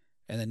Z,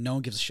 and then no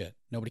one gives a shit.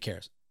 Nobody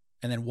cares.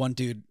 And then one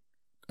dude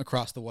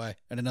across the way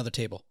at another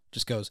table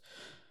just goes,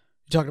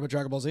 "You talking about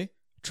Dragon Ball Z?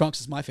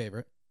 Trunks is my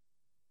favorite."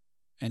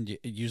 And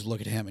you just look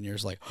at him and you're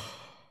just like,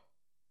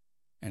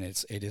 and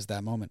it is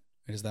that moment.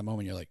 It is that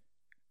moment you're like,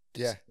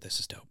 this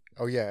is dope.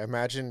 Oh yeah,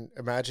 imagine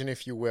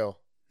if you will,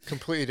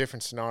 completely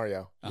different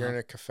scenario. You're in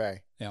a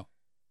cafe,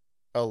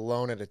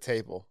 alone at a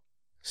table,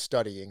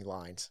 studying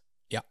lines.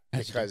 Yeah,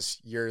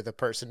 because you're the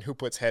person who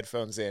puts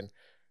headphones in,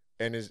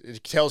 and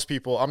it tells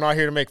people, "I'm not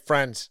here to make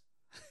friends.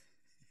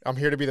 I'm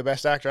here to be the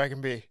best actor I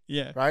can be."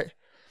 Yeah, right.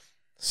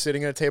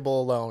 Sitting at a table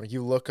alone,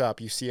 you look up,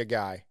 you see a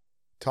guy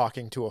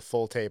talking to a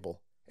full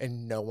table,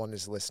 and no one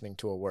is listening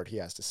to a word he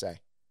has to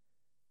say,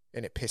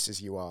 and it pisses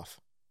you off.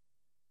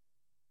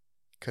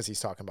 Because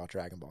he's talking about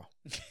Dragon Ball.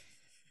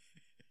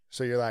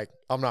 So you're like,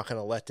 "I'm not going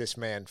to let this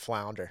man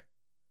flounder.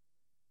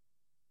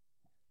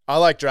 I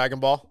like Dragon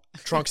Ball.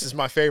 Trunks is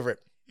my favorite."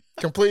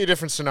 Completely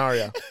different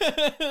scenario.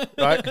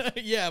 Right?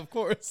 Yeah, of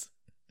course.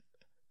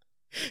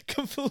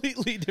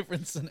 Completely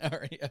different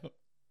scenario.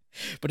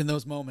 But in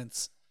those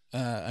moments,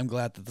 I'm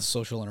glad that the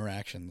social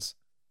interactions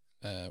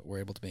were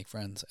able to make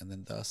friends, and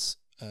then thus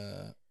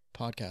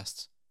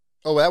podcasts.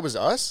 Oh, that was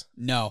us?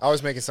 No. I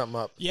was making something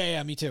up.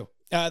 Yeah, me too.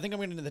 I think I'm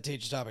going into the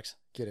Tage topics.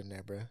 Get in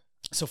there, bro.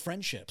 So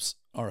friendships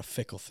are a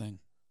fickle thing.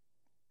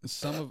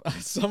 Some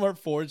are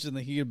forged in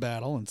the heat of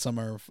battle, and some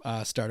are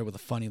started with a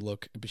funny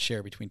look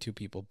shared between two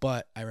people.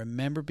 But I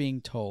remember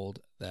being told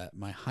that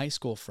my high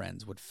school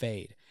friends would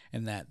fade,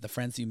 and that the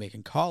friends that you make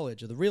in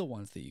college are the real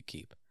ones that you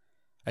keep.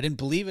 I didn't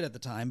believe it at the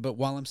time, but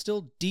while I'm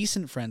still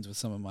decent friends with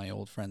some of my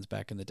old friends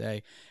back in the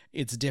day,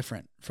 it's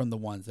different from the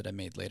ones that I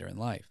made later in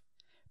life.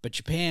 But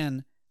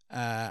Japan,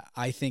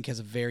 I think, has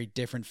a very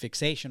different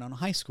fixation on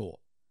high school.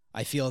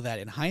 I feel that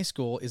in high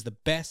school is the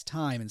best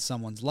time in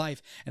someone's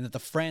life, and that the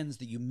friends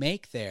that you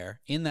make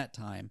there in that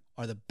time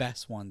are the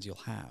best ones you'll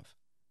have.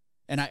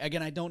 And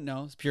I don't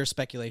know. It's pure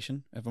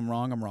speculation. If I'm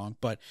wrong, I'm wrong.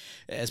 But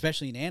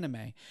especially in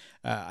anime,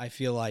 I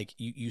feel like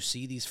you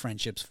see these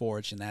friendships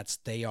forged, and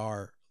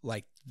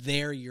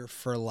they're your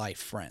for life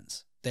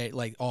friends. They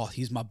like, "Oh,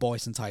 he's my boy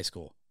since high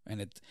school."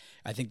 And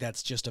I think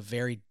that's just a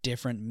very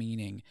different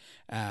meaning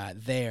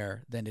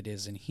there than it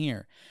is in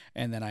here.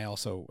 And then I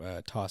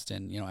also tossed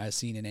in, as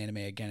seen in anime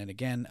again and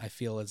again, I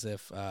feel as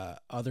if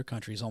other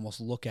countries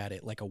almost look at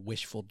it like a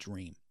wishful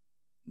dream.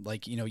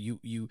 Like,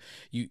 the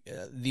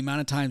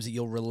amount of times that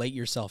you'll relate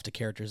yourself to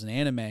characters in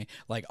anime,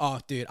 like, "Oh,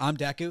 dude, I'm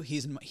Deku,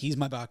 he's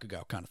my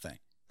Bakugo," kind of thing.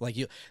 Like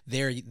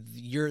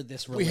you're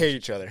this. We hate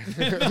each other. We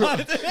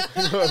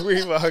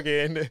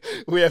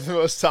have the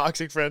most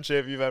toxic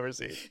friendship you've ever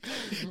seen.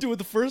 Dude,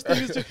 the first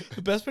thing is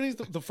the best thing is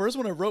the first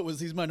one I wrote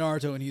was, "He's my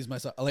Naruto and he's my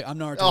like I'm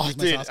Naruto, oh, he's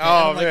my dude. Sasuke." Oh, and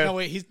I'm man. like, no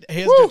wait, he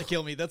has to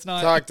kill me. That's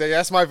not.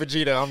 That's my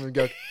Vegeta. I'm gonna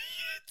go.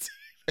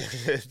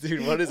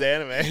 Dude, what is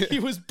anime? He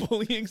was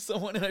bullying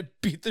someone and I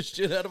beat the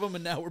shit out of him,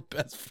 and now we're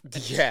best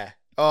friends. Yeah.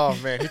 Oh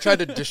man, he tried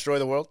to destroy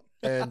the world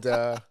and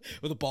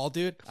with a ball,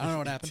 dude. I don't know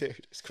what happened.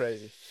 Dude, it's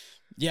crazy.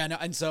 Yeah, no,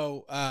 and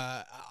so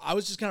I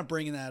was just kind of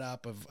bringing that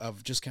up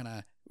of just kind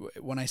of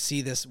when I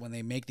see this, when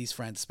they make these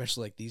friends,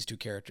 especially like these two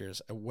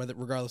characters,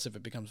 regardless if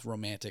it becomes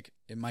romantic,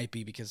 it might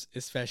be because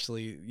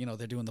especially,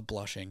 they're doing the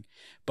blushing,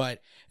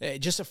 but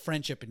just a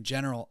friendship in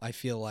general, I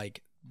feel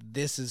like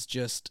this is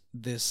just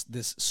this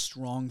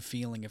strong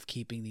feeling of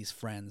keeping these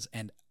friends.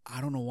 And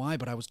I don't know why,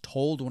 but I was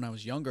told when I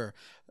was younger,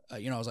 I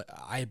was like,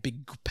 I had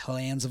big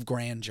plans of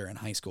grandeur in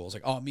high school. It's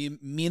like, "Oh, me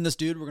and this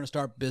dude, we're gonna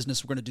start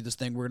business. We're gonna do this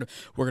thing. We're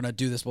gonna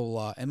do this, blah blah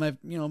blah." And my,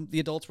 the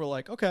adults were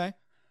like, "Okay,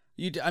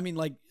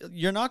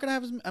 you're not gonna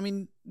have.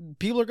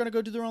 People are gonna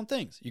go do their own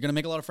things. You're gonna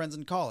make a lot of friends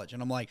in college."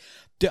 And I'm like,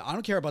 I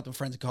don't care about the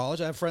friends in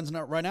college. I have friends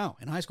right now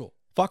in high school.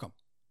 Fuck them.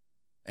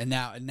 And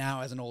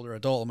now as an older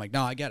adult, I'm like,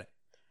 no, I get it.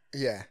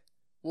 Yeah.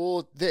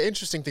 Well, the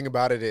interesting thing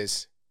about it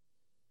is,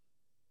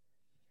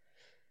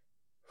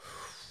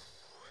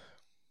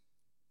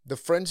 the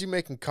friends you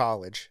make in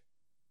college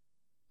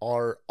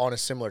are on a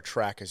similar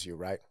track as you,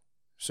 right?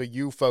 So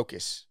you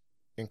focus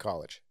in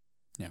college.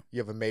 Yeah. You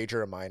have a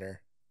major, a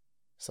minor,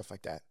 stuff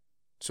like that.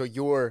 So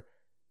you're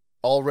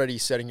already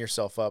setting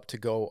yourself up to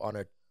go on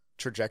a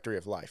trajectory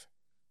of life.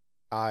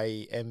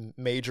 I am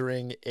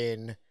majoring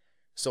in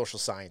social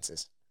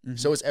sciences. Mm-hmm.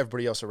 So is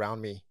everybody else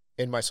around me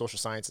in my social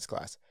sciences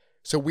class.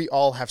 So we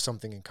all have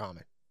something in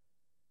common.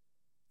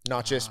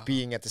 Not just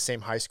being at the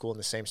same high school in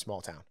the same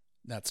small town.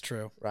 That's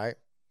true. Right?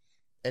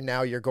 And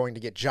now you're going to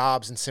get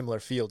jobs in similar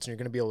fields, and you're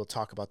going to be able to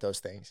talk about those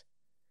things.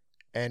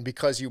 And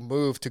because you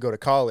moved to go to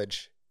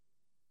college,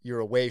 you're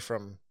away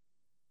from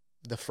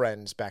the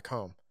friends back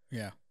home.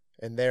 Yeah.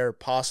 And they're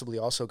possibly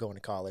also going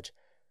to college.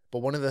 But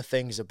one of the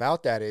things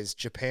about that is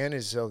Japan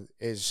is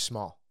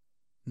small.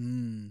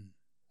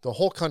 The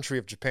whole country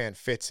of Japan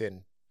fits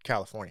in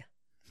California,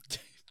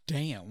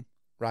 Damn.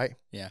 right?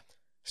 Yeah.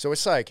 So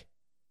it's like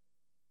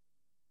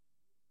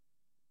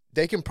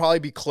they can probably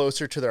be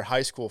closer to their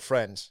high school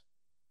friends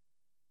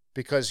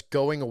because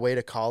going away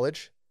to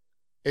college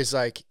is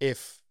like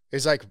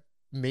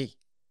me.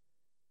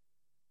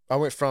 I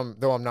went from,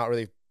 though I'm not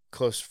really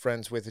close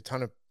friends with a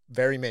ton of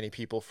very many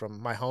people from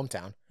my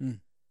hometown.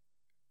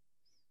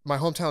 My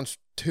hometown's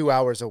 2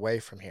 hours away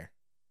from here.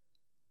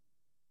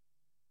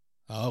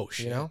 Oh,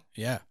 shit. You know?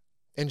 Yeah.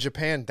 In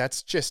Japan,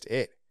 that's just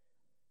it.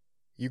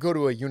 You go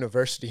to a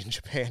university in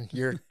Japan,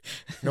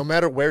 no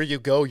matter where you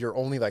go, you're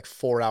only like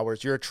 4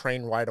 hours. You're a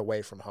train ride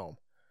away from home.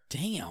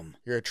 Damn.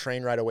 You're a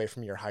train ride away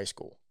from your high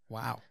school.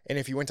 Wow. And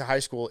if you went to high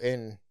school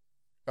in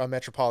a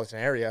metropolitan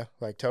area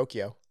like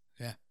Tokyo,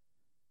 Yeah.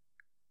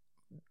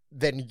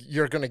 then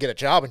you're going to get a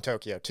job in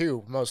Tokyo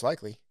too, most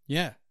likely.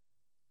 Yeah.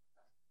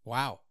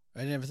 Wow. I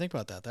didn't ever think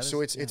about that.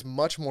 So it's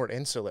much more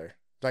insular.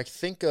 Like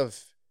think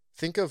of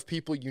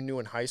people you knew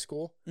in high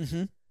school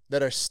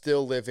that are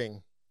still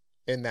living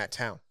in that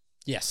town.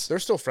 Yes. They're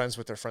still friends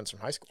with their friends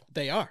from high school.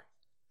 They are.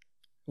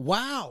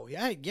 Wow.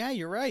 Yeah,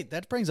 you're right.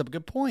 That brings up a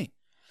good point.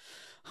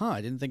 Huh,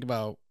 I didn't think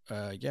about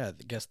I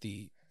guess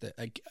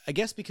I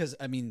guess because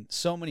I mean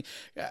so many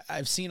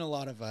I've seen a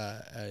lot of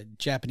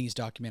Japanese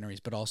documentaries,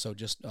 but also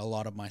just a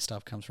lot of my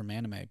stuff comes from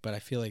anime, but I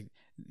feel like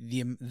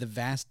the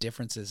vast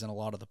differences in a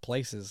lot of the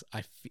places,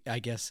 I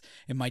guess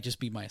it might just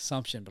be my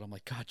assumption, but I'm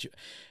like, God,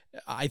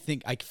 I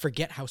think I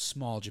forget how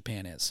small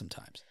Japan is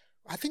sometimes.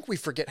 I think we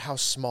forget how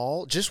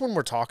small, just when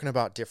we're talking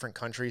about different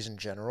countries in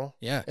general.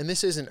 Yeah. And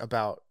this isn't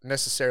about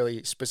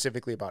necessarily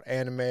specifically about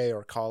anime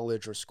or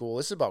college or school.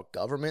 This is about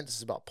government. This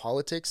is about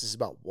politics. This is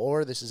about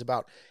war. This is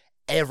about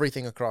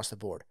everything across the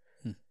board.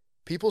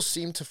 People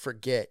seem to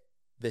forget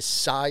the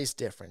size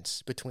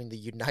difference between the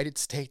United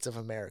States of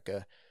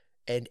America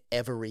and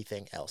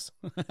everything else.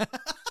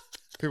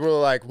 People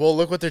are like, well,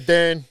 look what they're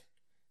doing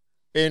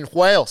in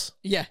Wales.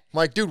 Yeah. I'm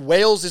like, dude,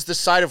 Wales is the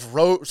size of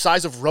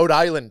Rhode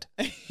Island.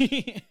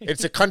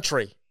 It's a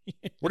country.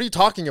 What are you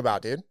talking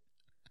about, dude?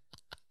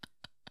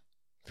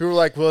 People are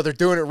like, well, they're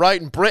doing it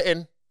right in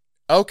Britain.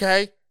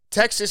 Okay.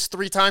 Texas,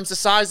 3 times the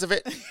size of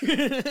it.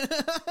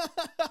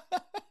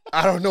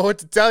 I don't know what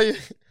to tell you.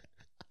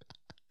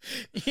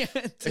 Yeah.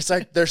 It's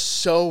like they're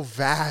so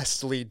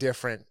vastly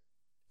different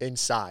in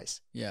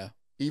size. Yeah.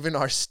 Even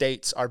our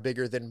states are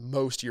bigger than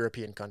most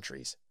European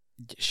countries.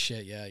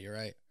 Shit, yeah, you're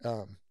right.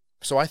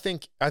 So I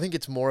think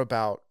it's more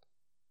about,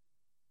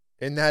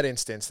 in that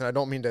instance, and I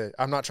don't mean to,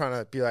 I'm not trying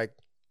to be like,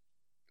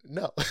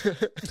 no.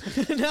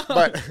 No.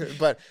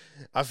 But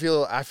I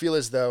feel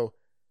as though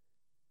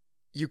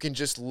you can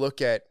just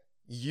look at,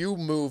 you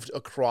moved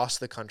across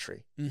the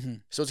country.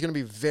 So it's going to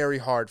be very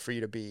hard for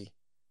you to be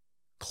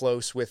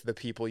close with the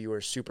people you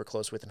were super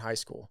close with in high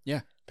school.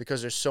 Yeah.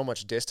 Because there's so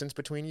much distance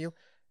between you,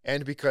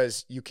 and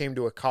because you came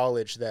to a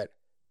college that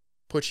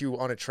put you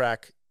on a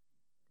track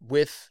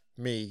with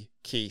me,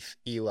 Keith,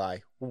 Eli.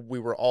 We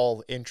were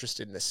all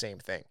interested in the same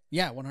thing.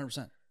 Yeah,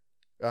 100%.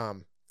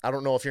 I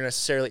don't know if you're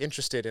necessarily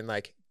interested in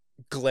like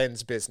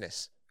Glenn's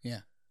business.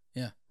 Yeah.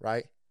 Yeah.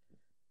 Right?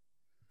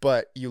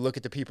 But you look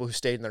at the people who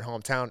stayed in their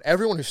hometown.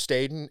 Everyone who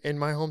stayed in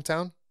my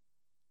hometown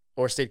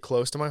or stayed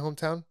close to my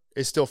hometown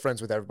is still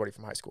friends with everybody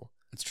from high school.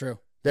 That's true.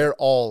 They're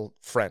all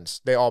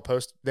friends. They all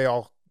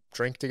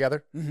drink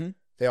together.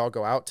 They all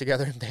go out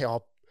together. They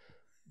all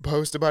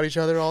post about each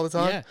other all the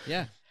time. Yeah,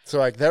 yeah. So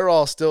like they're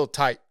all still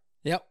tight.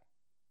 Yep.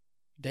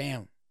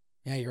 Damn.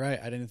 Yeah, you're right.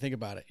 I didn't think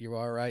about it. You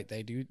are right.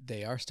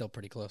 They are still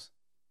pretty close.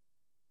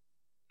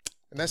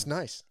 And that's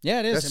nice.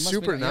 Yeah, it is. That's it must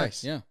super be,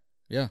 nice. Yeah.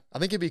 Yeah. I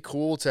think it'd be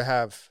cool to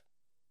have.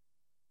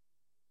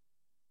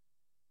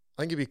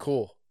 I think it'd be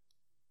cool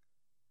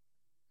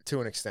to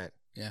an extent.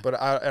 Yeah. But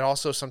and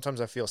also sometimes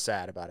I feel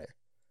sad about it.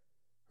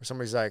 Where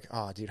somebody's like,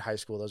 oh, dude, high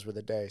school, those were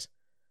the days.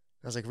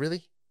 I was like,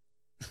 really?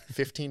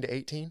 15 to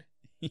 18?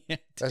 Yeah.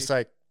 That's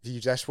like,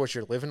 that's what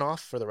you're living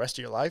off for the rest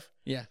of your life?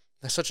 Yeah.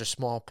 That's such a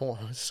small point.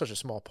 It's such a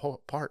small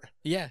part.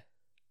 Yeah.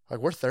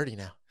 Like, we're 30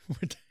 now.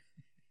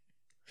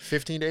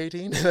 15 to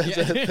 18?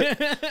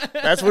 Yeah.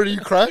 That's where you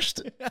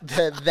crushed?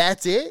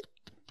 That's it?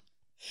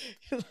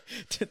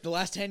 The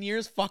last 10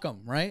 years, fuck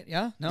them, right?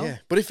 Yeah? No? Yeah.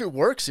 But if it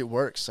works, it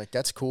works. Like,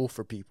 that's cool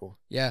for people.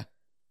 Yeah.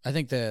 I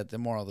think the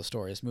moral of the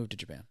story is move to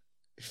Japan.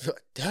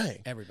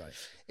 Dang. Everybody.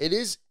 It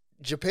is.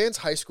 Japan's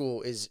high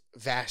school is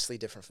vastly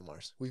different from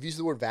ours. We've used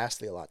the word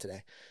vastly a lot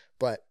today,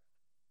 but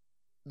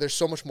there's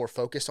so much more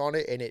focus on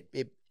it,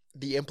 and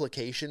the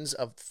implications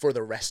for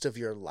the rest of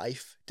your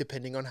life,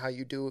 depending on how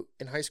you do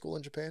in high school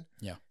in Japan,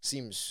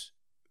 seems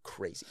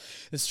crazy.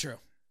 It's true.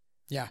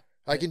 Yeah.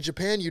 Like in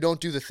Japan, you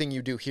don't do the thing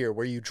you do here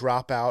where you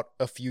drop out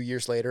a few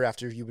years later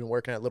after you've been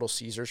working at Little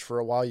Caesars for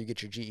a while, you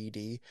get your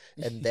GED,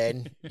 and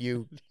then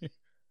you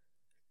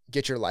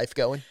get your life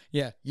going.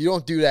 Yeah. You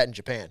don't do that in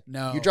Japan.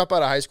 No. You drop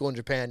out of high school in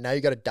Japan, now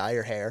you got to dye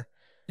your hair.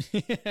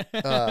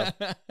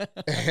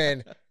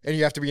 And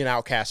you have to be an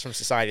outcast from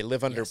society,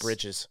 live under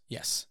bridges.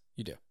 Yes,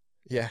 you do.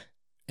 Yeah.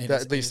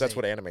 At least that's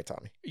what anime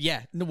taught me.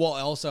 Yeah. No, well,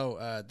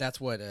 also, that's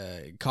what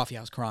Coffee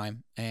House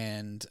Crime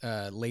and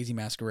Lazy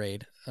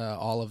Masquerade,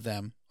 all of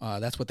them,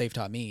 that's what they've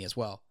taught me as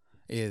well,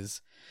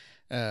 is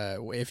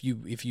if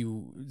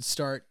you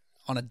start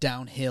on a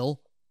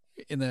downhill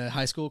in the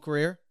high school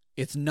career,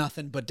 it's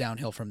nothing but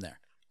downhill from there.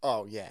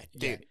 Oh, yeah.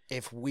 Dude,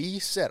 if we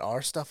set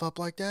our stuff up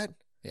like that,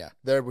 yeah,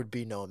 there would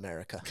be no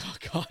America. Oh,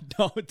 God,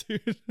 no,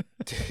 dude.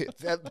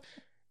 Dude,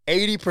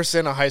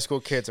 80% of high school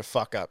kids are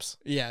fuck-ups.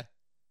 Yeah.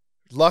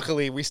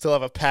 Luckily, we still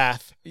have a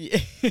path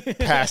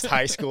past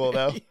high school,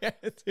 though. Yeah,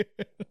 dude.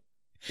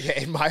 Yeah,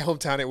 in my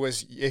hometown, it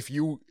was if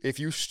you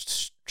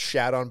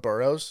shat on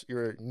Burroughs,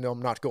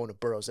 I'm not going to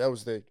Burroughs. That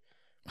was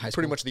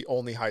pretty much the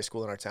only high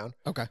school in our town.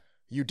 Okay.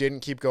 You didn't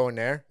keep going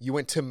there. You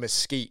went to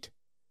Mesquite.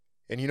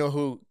 And you know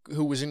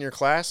who was in your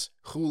class?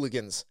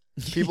 Hooligans.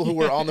 People who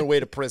were on their way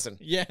to prison.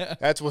 Yeah.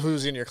 That's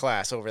who's in your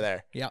class over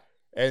there. Yeah.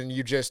 And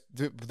you just,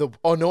 the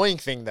annoying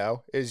thing,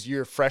 though, is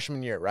your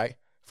freshman year, right?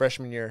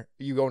 Freshman year,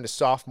 you go into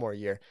sophomore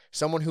year.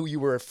 Someone who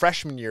you were a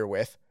freshman year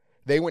with,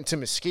 they went to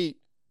Mesquite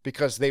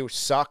because they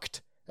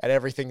sucked at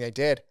everything they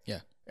did.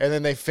 Yeah. And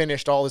then they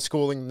finished all the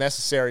schooling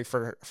necessary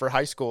for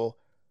high school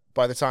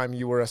by the time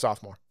you were a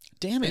sophomore.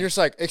 Damn it. And you're just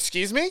like,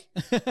 excuse me?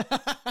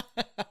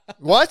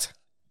 What?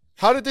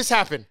 How did this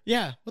happen?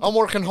 Yeah. I'm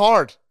working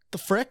hard. The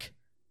frick?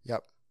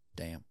 Yep.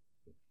 Damn.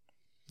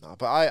 No,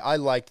 but I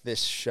liked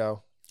this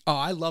show. Oh,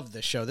 I love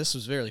this show. This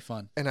was really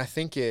fun. And I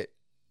think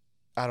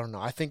I don't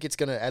know. I think it's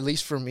going to, at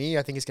least for me,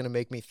 I think it's going to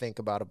make me think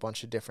about a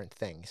bunch of different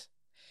things.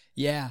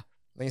 Yeah.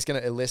 I think it's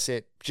going to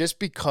elicit, just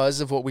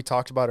because of what we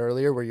talked about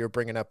earlier, where you're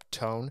bringing up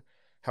tone,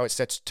 how it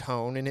sets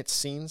tone in its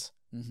scenes.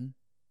 Mm-hmm.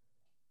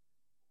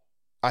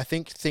 I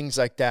think things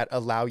like that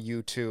allow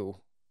you to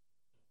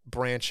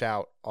branch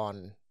out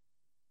on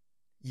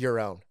your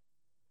own.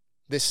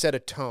 This set a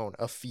tone,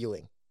 a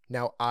feeling.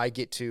 Now I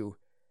get to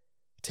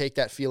take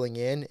that feeling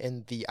in,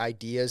 and the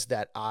ideas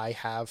that I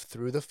have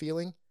through the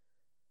feeling,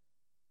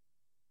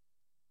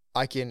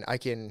 I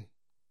can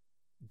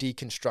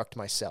deconstruct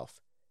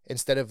myself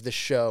instead of the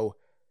show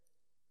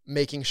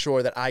making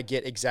sure that I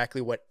get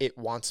exactly what it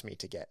wants me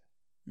to get.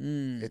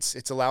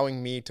 It's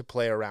allowing me to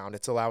play around.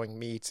 It's allowing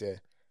me to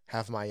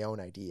have my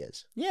own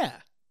ideas. Yeah.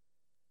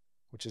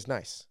 Which is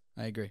nice.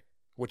 I agree.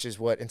 Which is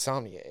what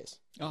Insomnia is.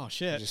 Oh,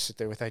 shit. You just sit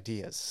there with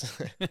ideas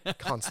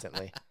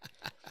constantly.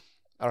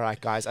 All right,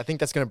 guys. I think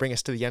that's going to bring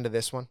us to the end of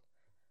this one.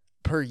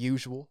 Per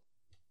usual,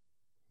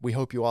 we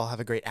hope you all have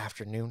a great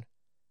afternoon,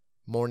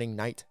 morning,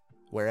 night,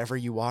 wherever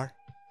you are.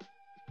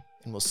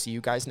 And we'll see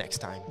you guys next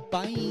time.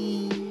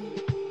 Bye.